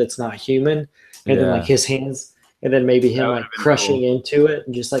under there that's not human, and then like Yeah. his hands, and then maybe That him would like have been cool. crushing into it,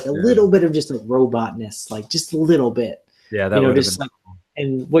 and just like a Yeah. little bit of just a robotness, like just a little bit, Yeah, that would have just been like cool.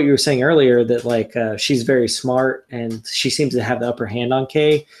 and what you were saying earlier that like she's very smart and she seems to have the upper hand on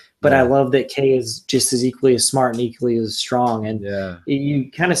Kay, but I Yeah. love that Kay is just as equally as smart and equally as strong, and Yeah. you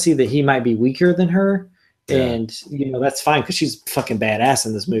kind of see that he might be weaker than her, Yeah. and that's fine because she's fucking badass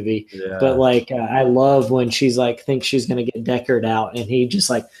in this movie. But Yeah. like I love when she's like thinks she's gonna get Deckard out, and he just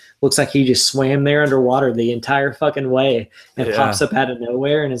like looks like he just swam there underwater the entire fucking way and pops Yeah. up out of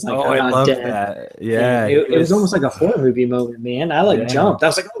nowhere and is like, Oh, I'm I not love dead. that. And Yeah, it was almost like a horror movie moment, man. I like yeah. jumped. I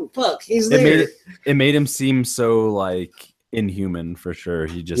was like, "Oh fuck, he's It made there!" it made him seem so like inhuman for sure.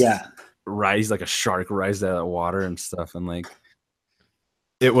 He just Yeah, rise like a shark, rise out of the water and stuff, and like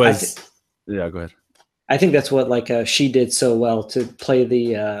it I th- was. Yeah, go ahead. I think that's what like she did so well to play the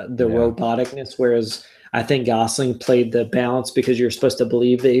Yeah, roboticness, whereas I think Gosling played the balance because you're supposed to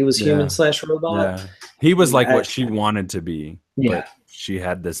believe that he was human yeah, slash robot. yeah. He was And like what she wanted to be, yeah, but she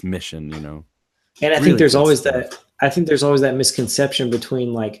had this mission. and I think Really there's good always stuff. that. I think there's always that misconception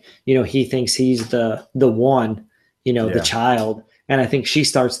between like he thinks he's the one, the Yeah, child, and I think she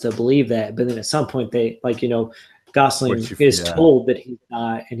starts to believe that, but then at some point they like Gosling is yeah, told that he's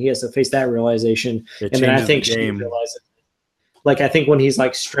not, and he has to face that realization. it And then I changes the think she game. realizes, like, I think when he's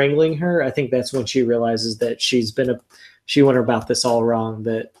like strangling her, I think that's when she realizes that she went about this all wrong.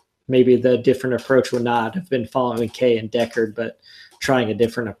 That maybe the different approach would not have been following Kay and Deckard, but trying a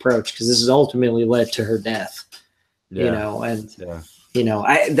different approach because this has ultimately led to her death. Yeah, And yeah,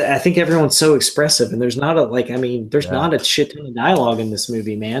 I think everyone's so expressive, and there's not a like, I mean, there's yeah, not a shit ton of dialogue in this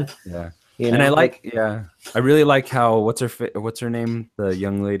movie, man. yeah. you And I know, like, like yeah, I really like how what's her name, the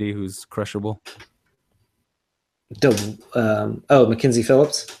young lady who's crushable. the oh, Mackenzie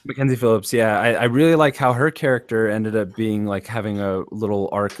Phillips. Mackenzie Phillips, yeah, I really like how her character ended up being like having a little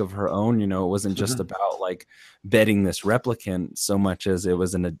arc of her own. You know, it wasn't just Mhm. about like betting this replicant so much as it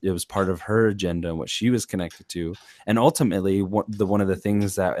was part of her agenda and what she was connected to, and ultimately one of the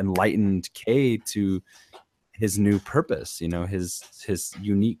things that enlightened Kay to his new purpose. You know, his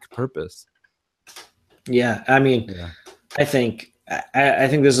unique purpose. Yeah, I mean, Yeah, I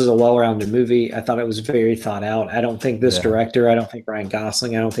think this is a well-rounded movie. I thought it was very thought out. I don't think this yeah, director, I don't think Ryan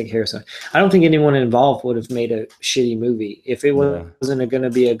Gosling, I don't think Harrison, I don't think anyone involved would have made a shitty movie. If it yeah, wasn't going to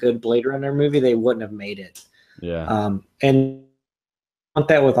be a good Blade Runner movie, they wouldn't have made it. yeah, And I want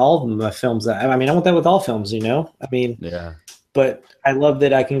that with all of my films. I mean, I want that with all films. I mean, yeah, but I love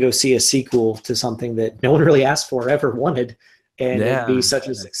that I can go see a sequel to something that no one really asked for, or ever wanted, and it be yeah. such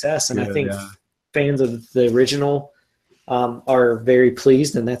a success. And I Good, think yeah, fans of the original are very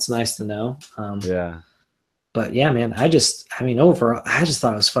pleased, and that's nice to know. yeah, But yeah, man, I mean, overall, I just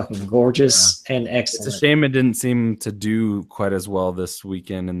thought it was fucking yeah. gorgeous and It's a excellent. shame it didn't seem to do quite as well this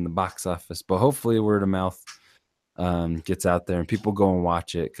weekend in the box office, but hopefully word of mouth gets out there and people go and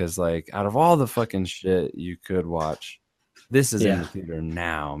watch it because, like, out of all the fucking shit you could watch, this is in Yeah, the theater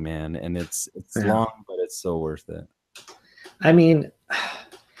now, man, and it's yeah. long, but it's so worth it. I mean,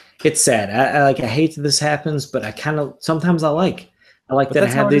 it's sad. I hate that this happens, but I kind of sometimes I like But that I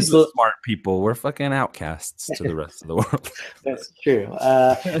that's how have it is these with little. smart people. We're fucking outcasts to the rest of the world. That's true.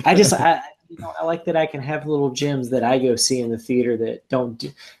 I like that I can have little gems that I go see in the theater that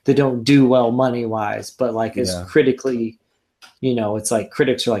don't do well money wise, but like as Yeah, critically, it's like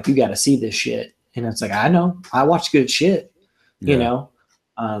critics are like, you got to see this shit, and it's like I know I watch good shit, you yeah, know,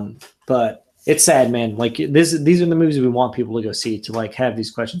 but it's sad, man. Like these are the movies we want people to go see to like have these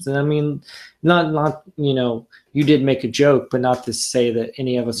questions, and I mean, not you did make a joke, but not to say that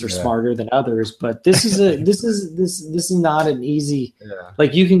any of us are yeah, smarter than others. But this is not an easy. yeah,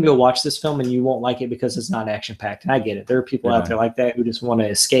 Like you can go watch this film and you won't like it because it's not action packed. And I get it. There are people out yeah, there like that who just want to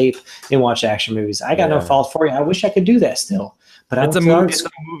escape and watch action movies. I got no yeah. fault for you. I wish I could do that still, but It's I'm a movie. sorry. It's a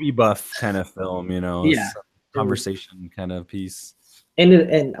movie buff kind of film, you know. Yeah. It's a And conversation kind of piece.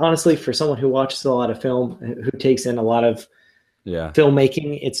 and honestly, for someone who watches a lot of film, who takes in a lot of Yeah,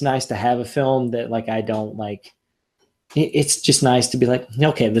 filmmaking, it's nice to have a film that like I don't like. It's just nice to be like,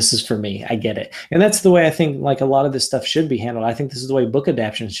 okay, this is for me. I get it, and that's the way I think like a lot of this stuff should be handled. I think this is the way book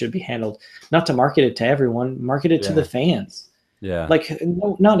adaptations should be handled, not to market it to everyone, market it to the yeah, fans. yeah, Like,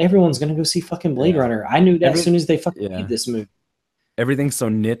 no, not everyone's gonna go see fucking Blade yeah. Runner. I knew that as Every soon as they fucking made yeah, this movie. everything's so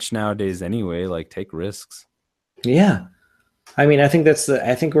niche nowadays anyway. Like, take risks. Yeah, I mean, I think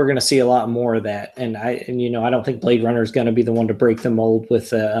I think we're going to see a lot more of that, I don't think Blade Runner is going to be the one to break the mold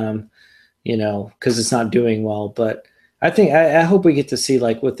with because it's not doing well. But I hope we get to see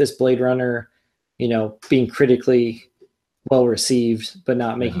like with this Blade Runner, being critically well received, but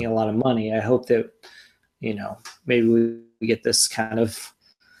not Yeah, making a lot of money. I hope that maybe we get this kind of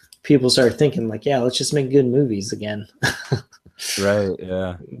people start thinking like, yeah, let's just make good movies again. right.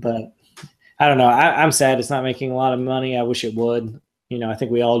 Yeah, But I don't know. I'm sad it's not making a lot of money. I wish it would. I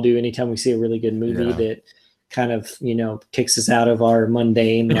think we all do anytime we see a really good movie yeah. that kind of, takes us out of our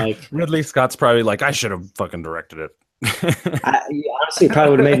mundane, like, Ridley Scott's probably like, I should have fucking directed it. honestly, it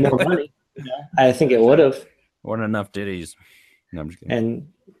probably would have made more money. I think it would have. Weren't enough ditties. No, I'm just kidding.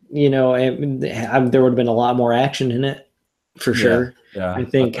 And, there would have been a lot more action in it for Yeah, sure. yeah. I I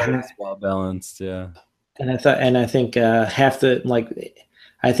think, thought it was well balanced. Yeah, and I think half the, like,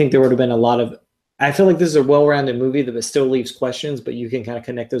 I think there would have been a lot of, I feel like this is a well rounded movie that still leaves questions, but you can kind of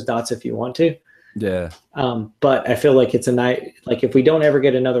connect those dots if you want to. yeah, But I feel like it's a night like if we don't ever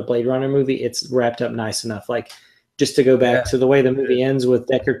get another Blade Runner movie, it's wrapped up nice enough. Like just to go back yeah, to the way the movie ends with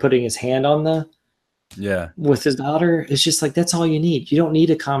Deckard putting his hand on the yeah. with his daughter, it's just like that's all you need. You don't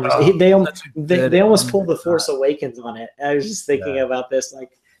need a Oh, conversation. such a They good almost end pulled the shot. Force Awakens on it. I was just thinking Yeah, about this,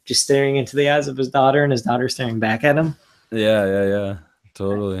 like just staring into the eyes of his daughter and his daughter staring back at him. yeah, yeah, yeah.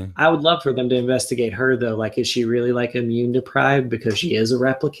 Totally. I would love for them to investigate her though. Like, is she really like immune deprived because she is a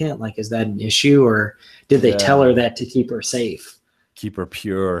replicant? Like, is that an issue, or did they tell her Yeah. that to keep her safe? Keep her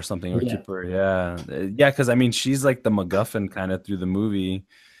pure or something, or Yeah. keep her, yeah. Yeah, because I mean, she's like the MacGuffin kind of through the movie.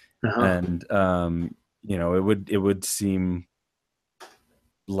 Uh-huh. And it would seem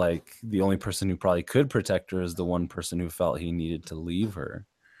like the only person who probably could protect her is the one person who felt he needed to leave her,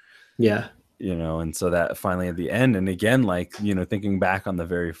 Yeah. and so that finally at the end, and again, like, thinking back on the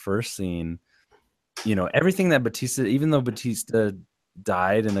very first scene, everything that Batista, even though Batista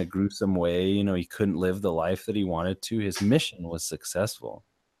died in a gruesome way, he couldn't live the life that he wanted to, his mission was successful.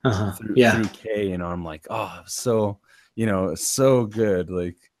 Uh-huh. through Yeah. K, I'm like, oh, so, so good.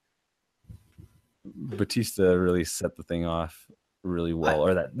 Like Batista really set the thing off really I, well,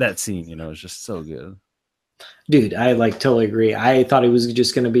 or that scene, is just so good. dude, I like totally agree. I thought he was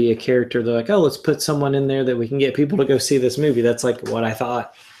just going to be a character. They're like, oh, let's put someone in there that we can get people to go see this movie. That's like what I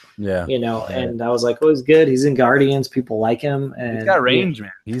thought, Yeah, right. and I was like, oh, he's good. He's in Guardians. People like him. He's And got range,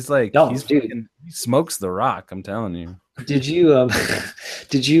 man. He's like oh, he's dude, fucking he smokes the rock. I'm telling you. did you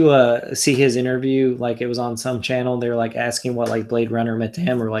did you see his interview? Like it was on some channel. They were like asking what like Blade Runner meant to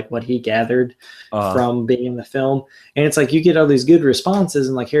him or like what he gathered Uh, from being in the film. And it's like you get all these good responses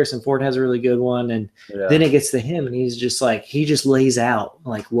and like Harrison Ford has a really good one. And then yeah, it gets to him and he's just like he just lays out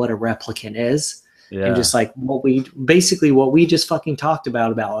like what a replicant is and yeah, just like what we just fucking talked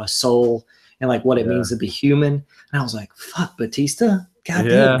about a soul and like what it yeah, means to be human. And I was like, fuck Batista. God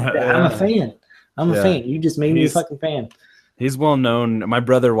damn, yeah, I'm a yeah, fan. I'm a yeah. fan. You just made me a He's fucking fan. he's well known. My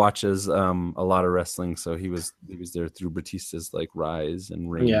brother watches a lot of wrestling, so he was there through Batista's like rise and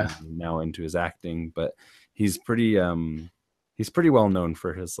Yeah. reign, and now into his acting. But he's pretty he's pretty well known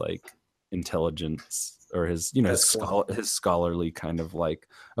for his like intelligence, or his That's cool. his scholarly kind of like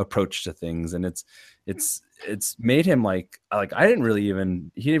approach to things, and it's made him like I didn't really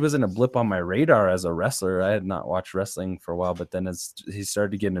even he wasn't a blip on my radar as a wrestler. I had not watched wrestling for a while, but then as he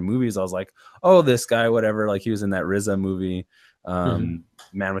started to get into movies, I was like, oh, this guy, whatever. Like he was in that RZA movie, Hmm.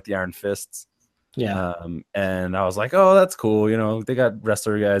 Man with the Iron Fists. Yeah. And I was like, oh, that's cool. They got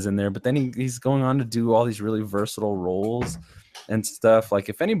wrestler guys in there, but then he's going on to do all these really versatile roles and stuff. Like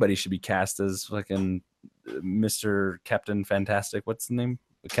if anybody should be cast as fucking Mr. Captain Fantastic, what's the name?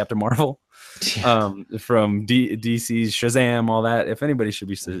 Captain Marvel, Yeah. from DC's Shazam, all that. If anybody should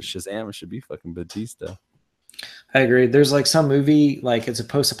be Shazam, it should be fucking Batista. I agree. There's like some movie, like it's a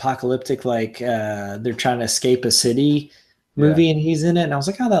post-apocalyptic, like they're trying to escape a city Yeah, movie, and he's in it. And I was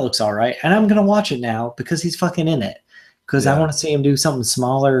like, oh, that looks all right. And I'm gonna watch it now because he's fucking in it. Because I yeah, want to see him do something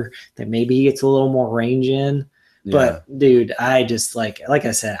smaller that maybe he gets a little more range in. yeah, But dude, I just like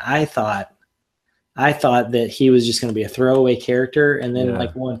I said, I thought that he was just going to be a throwaway character, and then yeah,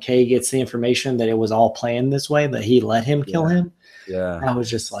 like when Kay gets the information that it was all planned this way, that he let him kill yeah, him, yeah. I was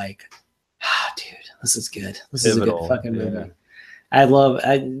just like, dude, this is good. This is a good Pivotal. fucking Yeah,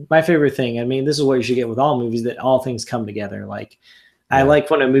 movie. My favorite thing. I mean, this is what you should get with all movies, that all things come together. Like, I yeah, like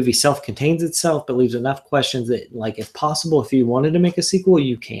when a movie self-contains itself, but leaves enough questions that, like, if possible, if you wanted to make a sequel,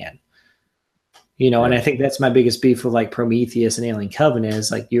 you can. And yeah, I think that's my biggest beef with like Prometheus and Alien Covenant is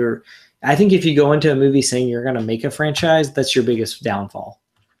like I think if you go into a movie saying you're going to make a franchise, that's your biggest downfall.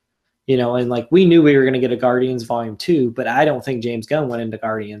 And like we knew we were going to get a Guardians Volume 2, but I don't think James Gunn went into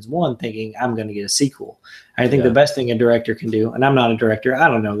Guardians 1 thinking I'm going to get a sequel. I think the yeah, best thing a director can do, and I'm not a director, I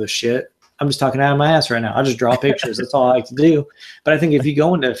don't know this shit. I'm just talking out of my ass right now. I just draw pictures. That's all I like to do. But I think if you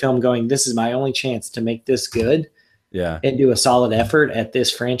go into a film going, this is my only chance to make this good yeah, and do a solid effort at this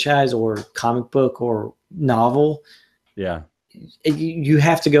franchise or comic book or novel, yeah, you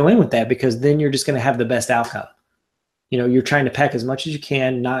have to go in with that because then you're just going to have the best outcome. You're trying to pack as much as you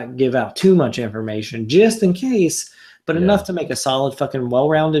can, not give out too much information just in case, but yeah, enough to make a solid fucking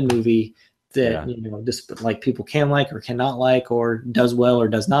well-rounded movie that, yeah, just like people can like or cannot like or does well or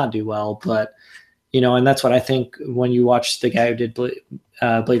does not do well. But, and that's what I think when you watch the guy who did Blade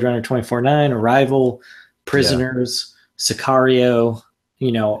Runner 2049, Arrival, yeah, Prisoners, Sicario,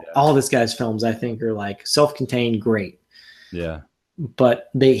 yeah, all this guy's films I think are like self-contained great, yeah, but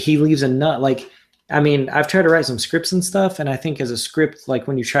he leaves a nut. Like, I mean, I've tried to write some scripts and stuff, and I think as a script, like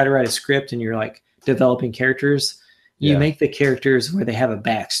when you try to write a script and you're like developing characters, you yeah, make the characters where they have a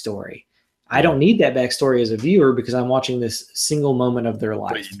backstory. I yeah. don't need that backstory as a viewer because I'm watching this single moment of their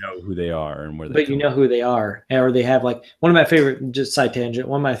But you life. know who they are and where they But you come know from. who they are, or they have like one of my favorite. Just side tangent.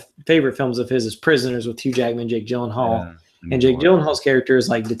 One of my favorite films of his is Prisoners with Hugh Jackman, Jake Gyllenhaal, Yeah, I and need to Jake watch. Gyllenhaal's character is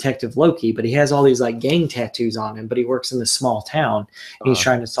like Detective Loki, but he has all these like gang tattoos on him. But he works in this small town, and he's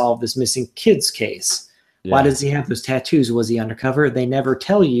trying to solve this missing kids case. Why Yeah, does he have those tattoos? Was he undercover? They never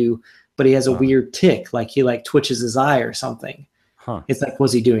tell you, but he has a uh, weird tick, like he like twitches his eye or something. huh? It's like,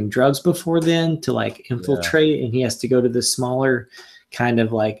 was he doing drugs before then to like Yeah, infiltrate? And he has to go to this smaller kind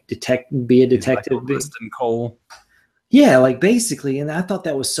of like be a he's like detective. a Liston Cole. Yeah, like basically, and I thought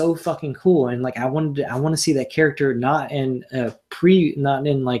that was so fucking cool. And like, I want to see that character not in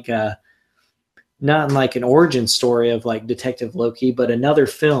like an origin story of like Detective Loki, but another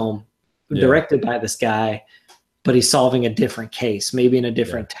film Yeah, directed by this guy, but he's solving a different case, maybe in a yeah,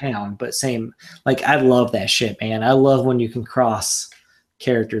 different town, but same. Like, I love that shit, man. I love when you can cross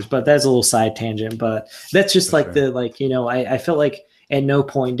characters, but that's a little side tangent. But that's just for like sure. I felt like, at no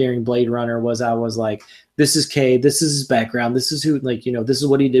point during Blade Runner was I was like, this is K, this is his background, this is who, like, this is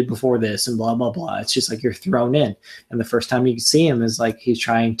what he did before this, and blah, blah, blah. It's just like you're thrown in. And the first time you see him is like he's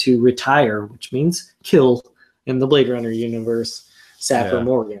trying to retire, which means kill in the Blade Runner universe, Sapper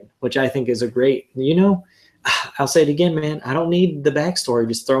Morgan, which I think is a great, I'll say it again, man. I don't need the backstory.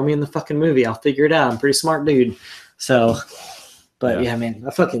 Just throw me in the fucking movie. I'll figure it out. I'm a pretty smart dude. So, but yeah, man,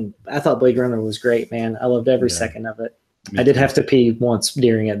 I thought Blade Runner was great, man. I loved every second of it. I did have to pee once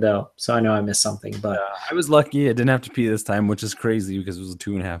during it though, so I know I missed something. But I was lucky; I didn't have to pee this time, which is crazy because it was a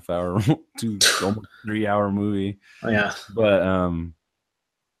 2.5 hour, almost 3 hour movie. Oh, yeah, but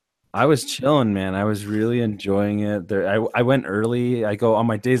I was chilling, man. I was really enjoying it. There, I went early. I go on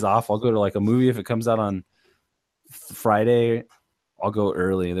my days off. I'll go to like a movie if it comes out on Friday. I'll go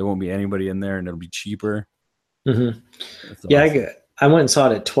early. There won't be anybody in there, and it'll be cheaper. Mm-hmm. Yeah, awesome. I went and saw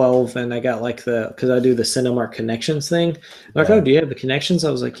it at 12, and I got like because I do the Cinemark Connections thing. Like, oh, do you have the connections?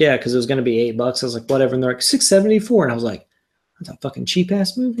 I was like, yeah, because it was going to be $8. I was like, whatever. And they're like $6.74, and I was like, that's a fucking cheap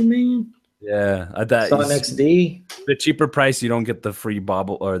ass movie, man. Yeah, I thought saw an XD. The cheaper price, you don't get the free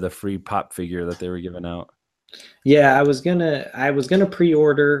bobble or the free pop figure that they were giving out. Yeah, I was gonna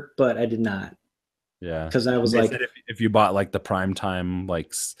pre-order, but I did not. Yeah, because I was like, if you bought like the prime time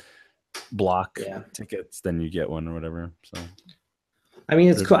like block tickets, then you get one or whatever. So I mean,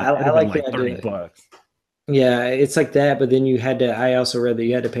 it's cool. I like like $30. Yeah, it's like that, but then you had to. I also read that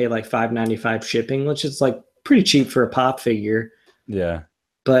you had to pay like $5.95 shipping, which is like pretty cheap for a pop figure. Yeah,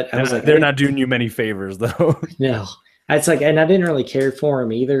 but I was like, they're not doing you many favors though. No, it's like, and I didn't really care for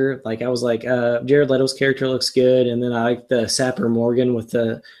him either. Like I was like, Jared Leto's character looks good, and then I like the Sapper Morgan with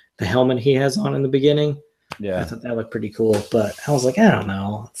the helmet he has on in the beginning. Yeah, I thought that looked pretty cool, but I was like, I don't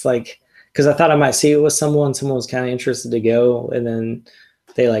know. It's like, because I thought I might see it with someone was kind of interested to go, and then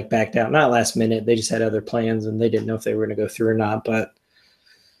they like backed out. Not last minute. They just had other plans, and they didn't know if they were going to go through or not. But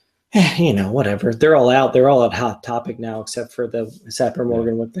whatever. They're all out. They're all at Hot Topic now, except for the Sapper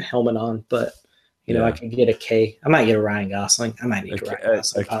Morgan with the helmet on. But I could get a K. I might get a Ryan Gosling. I might need a Ryan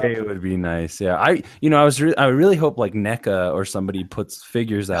Gosling. A K would be nice. Yeah, I really hope like NECA or somebody puts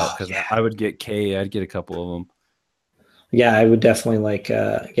figures out because I would get K. I'd get a couple of them. Yeah, I would definitely like.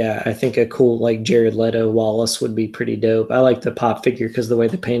 I think a cool like Jared Leto Wallace would be pretty dope. I like the pop figure because the way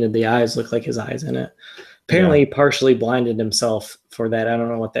they painted the eyes looked like his eyes in it. Apparently, he partially blinded himself for that. I don't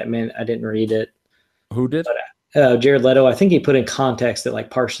know what that meant. I didn't read it. Who did? But, Jared Leto. I think he put in context that like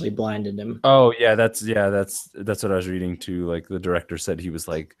partially blinded him. Oh yeah, that's what I was reading too. Like the director said he was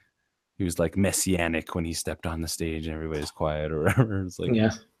like messianic when he stepped on the stage and everybody's quiet or whatever. It's like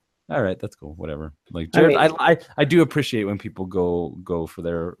all right, that's cool. Whatever. Like Jared, I do appreciate when people go for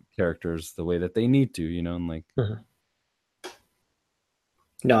their characters the way that they need to, and like. Mm-hmm.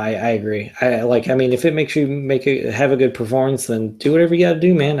 No, I agree. I mean, if it makes you have a good performance, then do whatever you got to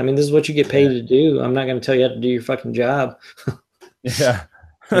do, man. I mean, this is what you get paid to do. I'm not going to tell you how to do your fucking job. Yeah.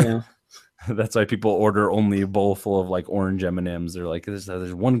 That's why people order only a bowl full of like orange M&Ms. They're like,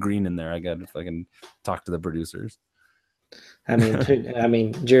 there's one green in there. I got to fucking talk to the producers. I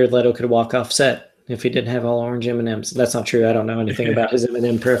mean, Jared Leto could walk off set if he didn't have all orange M&Ms. That's not true. I don't know anything about his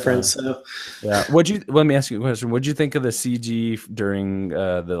M&M preference. So, yeah. Let me ask you a question. What'd you think of the CG during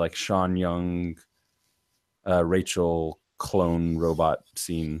the like Sean Young, Rachel clone robot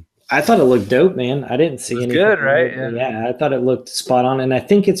scene? I thought it looked dope, man. I didn't see anything. Good, right? Yeah, I thought it looked spot on, and I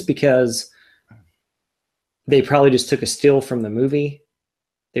think it's because they probably just took a still from the movie,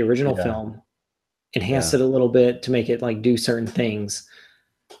 the original film, enhanced it a little bit to make it like do certain things.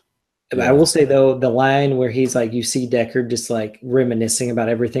 Yeah. I will say though, the line where he's like, you see Deckard just like reminiscing about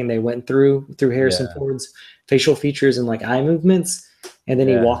everything they went through Harrison Ford's facial features and like eye movements, and then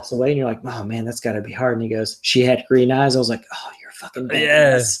he walks away, and you're like, oh man, that's got to be hard. And he goes, she had green eyes. I was like, oh, you're a fucking badass.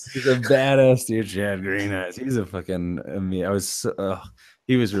 Yes, he's a badass dude. She had green eyes. He's a fucking.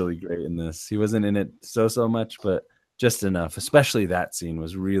 He was really great in this. He wasn't in it so much, but just enough. Especially that scene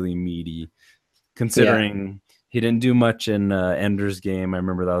was really meaty, considering. He didn't do much in Ender's Game. I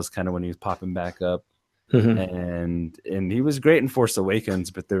remember that was kind of when he was popping back up, and he was great in Force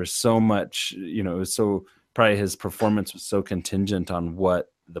Awakens. But there was so much, it was so probably his performance was so contingent on what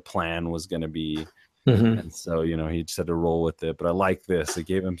the plan was going to be, and so he just had to roll with it. But I like this; it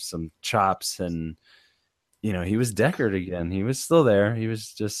gave him some chops, and he was Deckard again. He was still there. He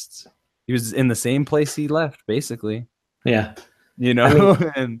was in the same place he left, basically. Yeah,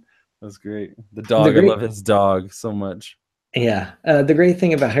 and. That's great. The dog, I love his dog so much. Yeah. The great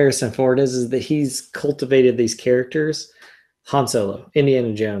thing about Harrison Ford is that he's cultivated these characters, Han Solo,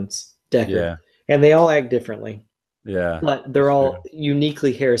 Indiana Jones, Deckard, and they all act differently. Yeah. But they're all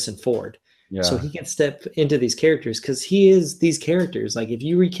uniquely Harrison Ford. so Yeah. he can step into these characters because he is these characters. Like if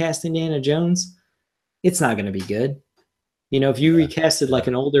you recast Indiana Jones, it's not going to be good. If you Yeah. recasted like Yeah.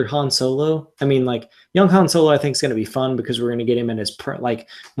 an older Han Solo, I mean, like young Han Solo, I think is going to be fun because we're going to get him in his like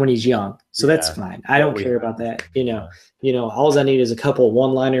when he's young, so that's Yeah. fine. I What don't we care have. about that. Yeah. All I need is a couple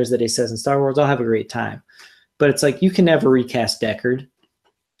one-liners that he says in Star Wars. I'll have a great time. But it's like you can never recast Deckard.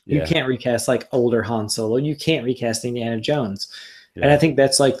 You Yeah. can't recast like older Han Solo. You can't recast Indiana Jones. And I Yeah. think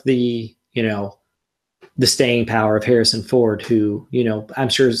that's like the staying power of Harrison Ford, who, I'm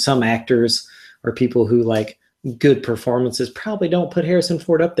sure some actors or people who like good performances probably don't put Harrison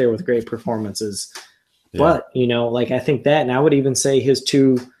Ford up there with great performances. Yeah. But, like I think that, and I would even say his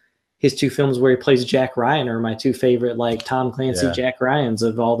two films where he plays Jack Ryan are my two favorite, like Tom Clancy Yeah. Jack Ryans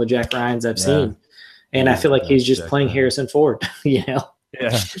of all the Jack Ryans I've Yeah. seen. He And I is feel the like he's best just Jack playing Ryan. Harrison Ford, Yeah.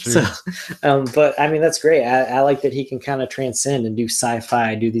 So, True. but I mean, that's great. I like that he can kind of transcend and do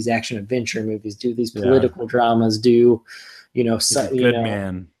sci-fi, do these action adventure movies, do these Yeah. political dramas, do, He's a good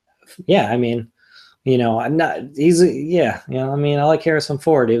man. yeah. I mean, I'm not. I mean, I like Harrison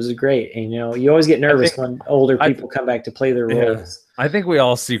Ford. It was great. And you always get I nervous think when older I people come back to play their yeah. roles. I think we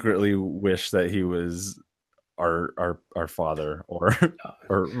all secretly wish that he was our father or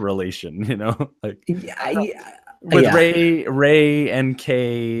or relation, like Yeah, I don't yeah, with yeah, Ray and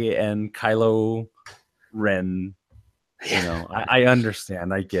Kay and Kylo Ren, I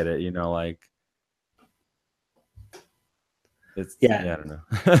understand. I get it, like it's yeah. yeah, I don't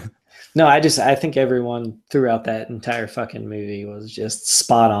know. No, I think everyone throughout that entire fucking movie was just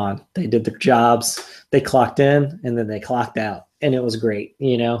spot on. They did their jobs, they clocked in, and then they clocked out, and it was great.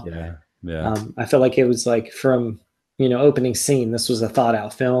 Yeah. Yeah. I feel like it was like from opening scene. This was a thought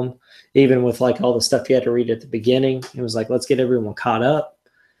out film, even with like all the stuff you had to read at the beginning. It was like let's get everyone caught up.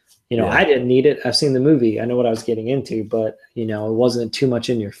 Yeah. I didn't need it. I've seen the movie. I know what I was getting into, but it wasn't too much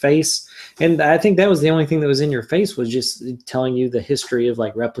in your face. And I think that was the only thing that was in your face was just telling you the history of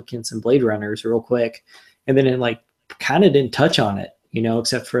like replicants and Blade Runners real quick. And then it like kind of didn't touch on it,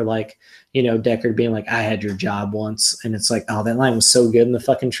 except for like, Deckard being like, I had your job once. And it's like, oh, that line was so good in the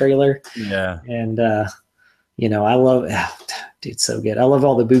fucking trailer. Yeah. And I love dude, so good. I love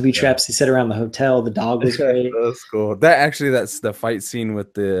all the booby Yeah. traps he set around the hotel. The dog was Yeah, great. that's cool. That's the fight scene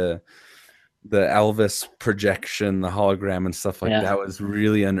with the Elvis projection, the hologram and stuff like Yeah. that was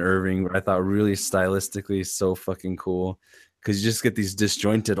really unnerving, but I thought really stylistically so fucking cool because you just get these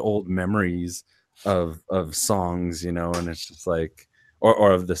disjointed old memories of songs, and it's just like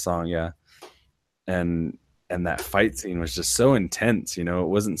or of the song, yeah. And that fight scene was just so intense, it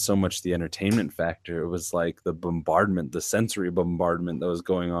wasn't so much the entertainment factor, it was like the bombardment, the sensory bombardment that was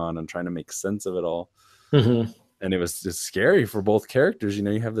going on and trying to make sense of it all. Mm-hmm. And it was just scary for both characters.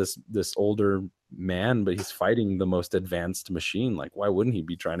 You have this older man, but he's fighting the most advanced machine. Like, why wouldn't he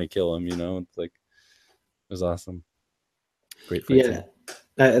be trying to kill him? It's like it was awesome. Great fight Yeah.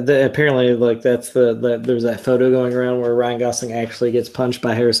 scene. Apparently, like there's that photo going around where Ryan Gosling actually gets punched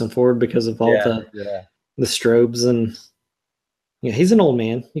by Harrison Ford because of all Yeah, the yeah. the strobes and he's an old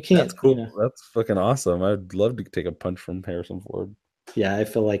man. You That's can't, cool. That's fucking awesome. I'd love to take a punch from Harrison Ford. yeah. I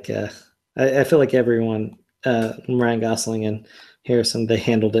feel like I feel like everyone, Ryan Gosling and Harrison, they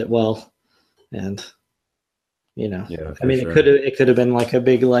handled it well, and Yeah, I for mean, sure. it could have been like a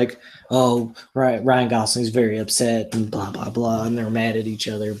big like, oh, right, Ryan Gosling's very upset and blah blah blah, and they're mad at each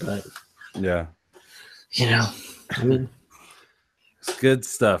other, but Yeah. I mean, It's good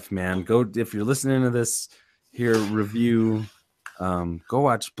stuff, man. Go if you're listening to this here review, go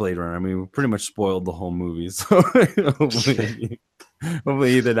watch Blade Runner. I mean, we pretty much spoiled the whole movie, so hopefully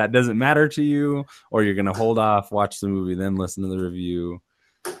either that doesn't matter to you, or you're gonna hold off, watch the movie, then listen to the review.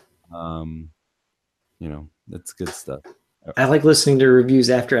 Um, that's good stuff. I like listening to reviews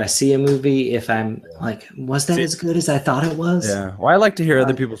after I see a movie. If I'm Yeah. like, was that See, as good as I thought it was? yeah. Well, I like to hear other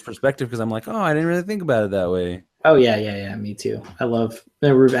Like, people's perspective because I'm like, oh, I didn't really think about it that way. oh yeah. Me too.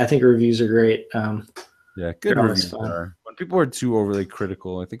 I think reviews are great. Yeah, good They're always reviews fun. are. When people are too overly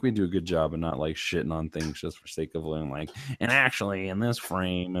critical, I think we do a good job of not like shitting on things just for sake of learning. Like, and actually, in this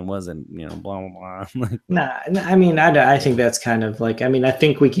frame, it wasn't, blah blah blah. Nah, I mean, I think that's kind of like, I mean, I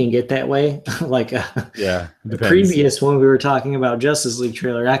think we can get that way. Like Yeah, depends. previous when we were talking about Justice League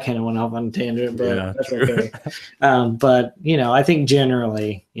trailer, I kind of went off on a tangent, but Yeah, that's true. okay. But I think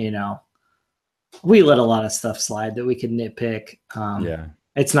generally, we let a lot of stuff slide that we could nitpick. Yeah,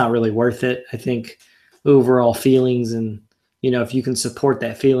 It's not really worth it. I think overall feelings and if you can support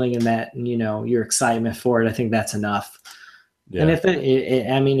that feeling and that your excitement for it, I think that's enough. And yeah, if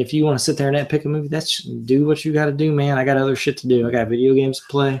I mean, if you want to sit there and nitpick a movie, that's do what you got to do, man. I got other shit to do. I got video games to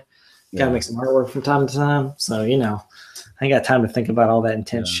play. Got to yeah, make some artwork from time to time. So I ain't got time to think about all that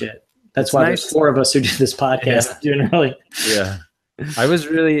intense yeah. shit. That's it's why nice. there's 4 of us who do this podcast generally. Yeah. I was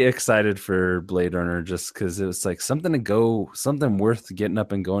really excited for Blade Runner just because it was like something worth getting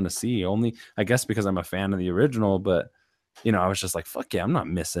up and going to see. Only, I guess, because I'm a fan of the original, but I was just like, fuck yeah, I'm not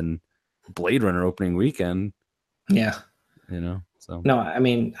missing Blade Runner opening weekend. Yeah. So. No, I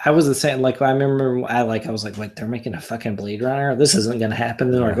mean, I was the same. Like, I remember I was like, wait, they're making a fucking Blade Runner? This isn't going to happen.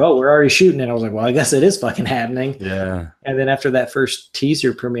 And they're like, oh, we're already shooting it. I was like, well, I guess it is fucking happening. Yeah. And then after that first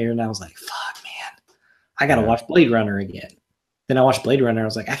teaser premiere, and I was like, fuck, man, I got to watch Blade Runner again. Then I watched Blade Runner. I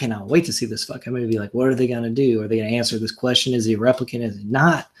was like, I cannot wait to see this fucking movie. Like, what are they going to do? Are they going to answer this question? Is he a replicant? Is he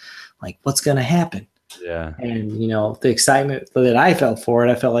not? Like, what's going to happen? Yeah. And, the excitement that I felt for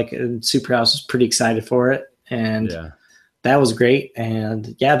it, I felt like Superhouse was pretty excited for it. And that was great.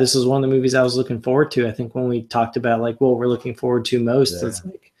 And yeah, this is one of the movies I was looking forward to. I think when we talked about like what we're looking forward to most, it's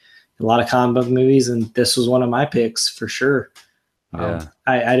like a lot of comic book movies. And this was one of my picks for sure.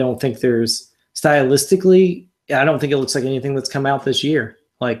 I don't think there's stylistically, I don't think it looks like anything that's come out this year.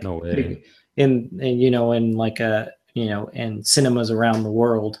 Like no way. in like in cinemas around the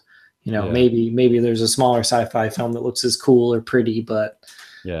world, maybe there's a smaller sci-fi film that looks as cool or pretty, but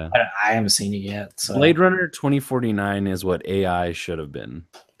I haven't seen it yet. So Blade Runner 2049 is what AI should have been.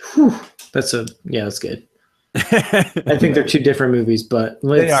 Whew, that's good. I think they're 2 different movies, but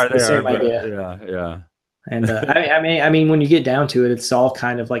they are the same idea. Yeah. And I mean, when you get down to it, it's all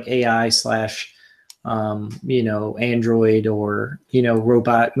kind of like AI / Android or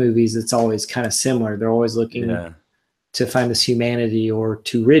robot movies. It's always kind of similar. They're always looking to find this humanity or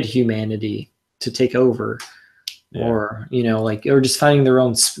to rid humanity to take over. Or or just finding their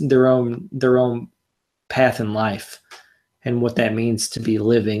own path in life and what that means to be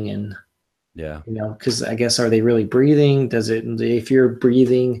living. And because I guess, are they really breathing? Does it, if you're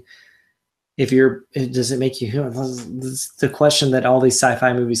breathing, does it make you human? This is the question that all these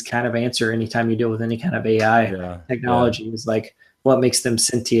sci-fi movies kind of answer anytime you deal with any kind of AI technology. Is like, what makes them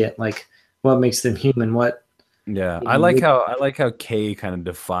sentient? Like, what makes them human? I like how Kay kind of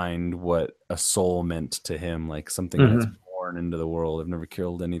defined what a soul meant to him, like something that's born into the world. I've never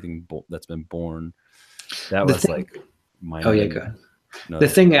killed anything that's been born. That was like my good. The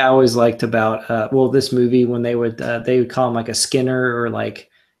thing I always liked about this movie, when they would call him like a Skinner, or like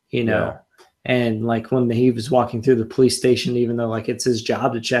and like when he was walking through the police station, even though like it's his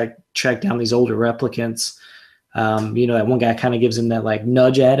job to track down these older replicants, that one guy kind of gives him that like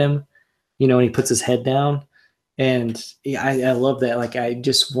nudge at him, when he puts his head down. And I love that. Like, I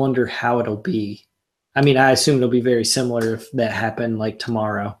just wonder how it'll be. I mean, I assume it'll be very similar if that happened like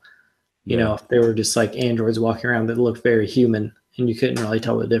tomorrow. If they were just like androids walking around that looked very human and you couldn't really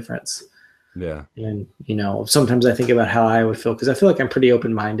tell the difference. Yeah. And, sometimes I think about how I would feel, because I feel like I'm pretty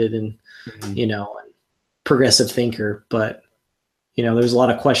open-minded and, and progressive thinker. But, there's a lot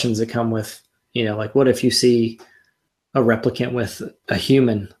of questions that come with, like, what if you see a replicant with a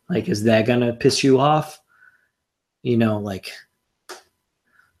human? Like, is that going to piss you off? Like,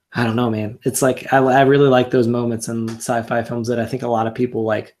 I don't know, man. It's like, I really like those moments in sci-fi films that I think a lot of people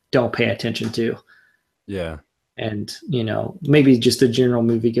like don't pay attention to. Yeah. And, maybe just the general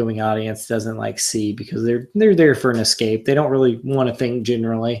movie going audience doesn't like see, because they're there for an escape. They don't really want to think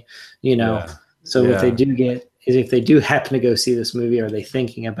generally, So if they do happen to go see this movie, are they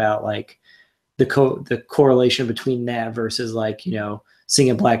thinking about like the correlation between that versus like, seeing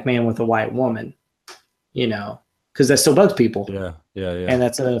a black man with a white woman, because that still bugs people. Yeah. And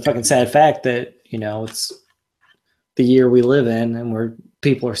that's a fucking sad fact that, it's the year we live in, and where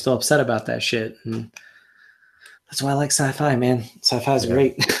people are still upset about that shit. And that's why I like sci-fi, man. Sci-fi is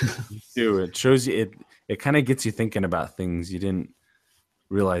great. It shows you, it kind of gets you thinking about things you didn't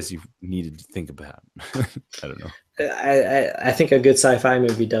realize you needed to think about. I don't know. I think a good sci-fi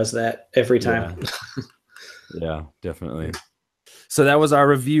movie does that every time. Yeah, definitely. So that was our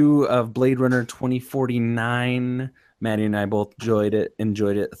review of Blade Runner 2049. Maddie and I both enjoyed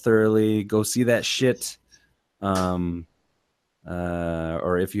it thoroughly. Go see that shit. Or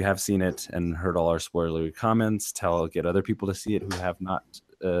if you have seen it and heard all our spoilery comments, get other people to see it who have not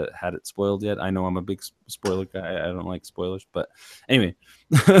had it spoiled yet. I know I'm a big spoiler guy. I don't like spoilers, but anyway,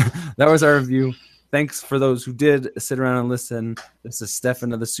 that was our review. Thanks for those who did sit around and listen. This is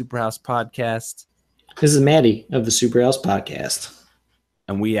Stefan of the Superhouse Podcast. This is Maddie of the Superhouse Podcast.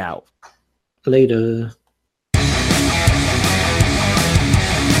 And we out. Later.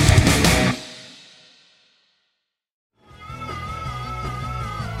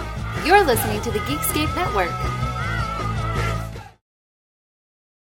 You're listening to the Geekscape Network.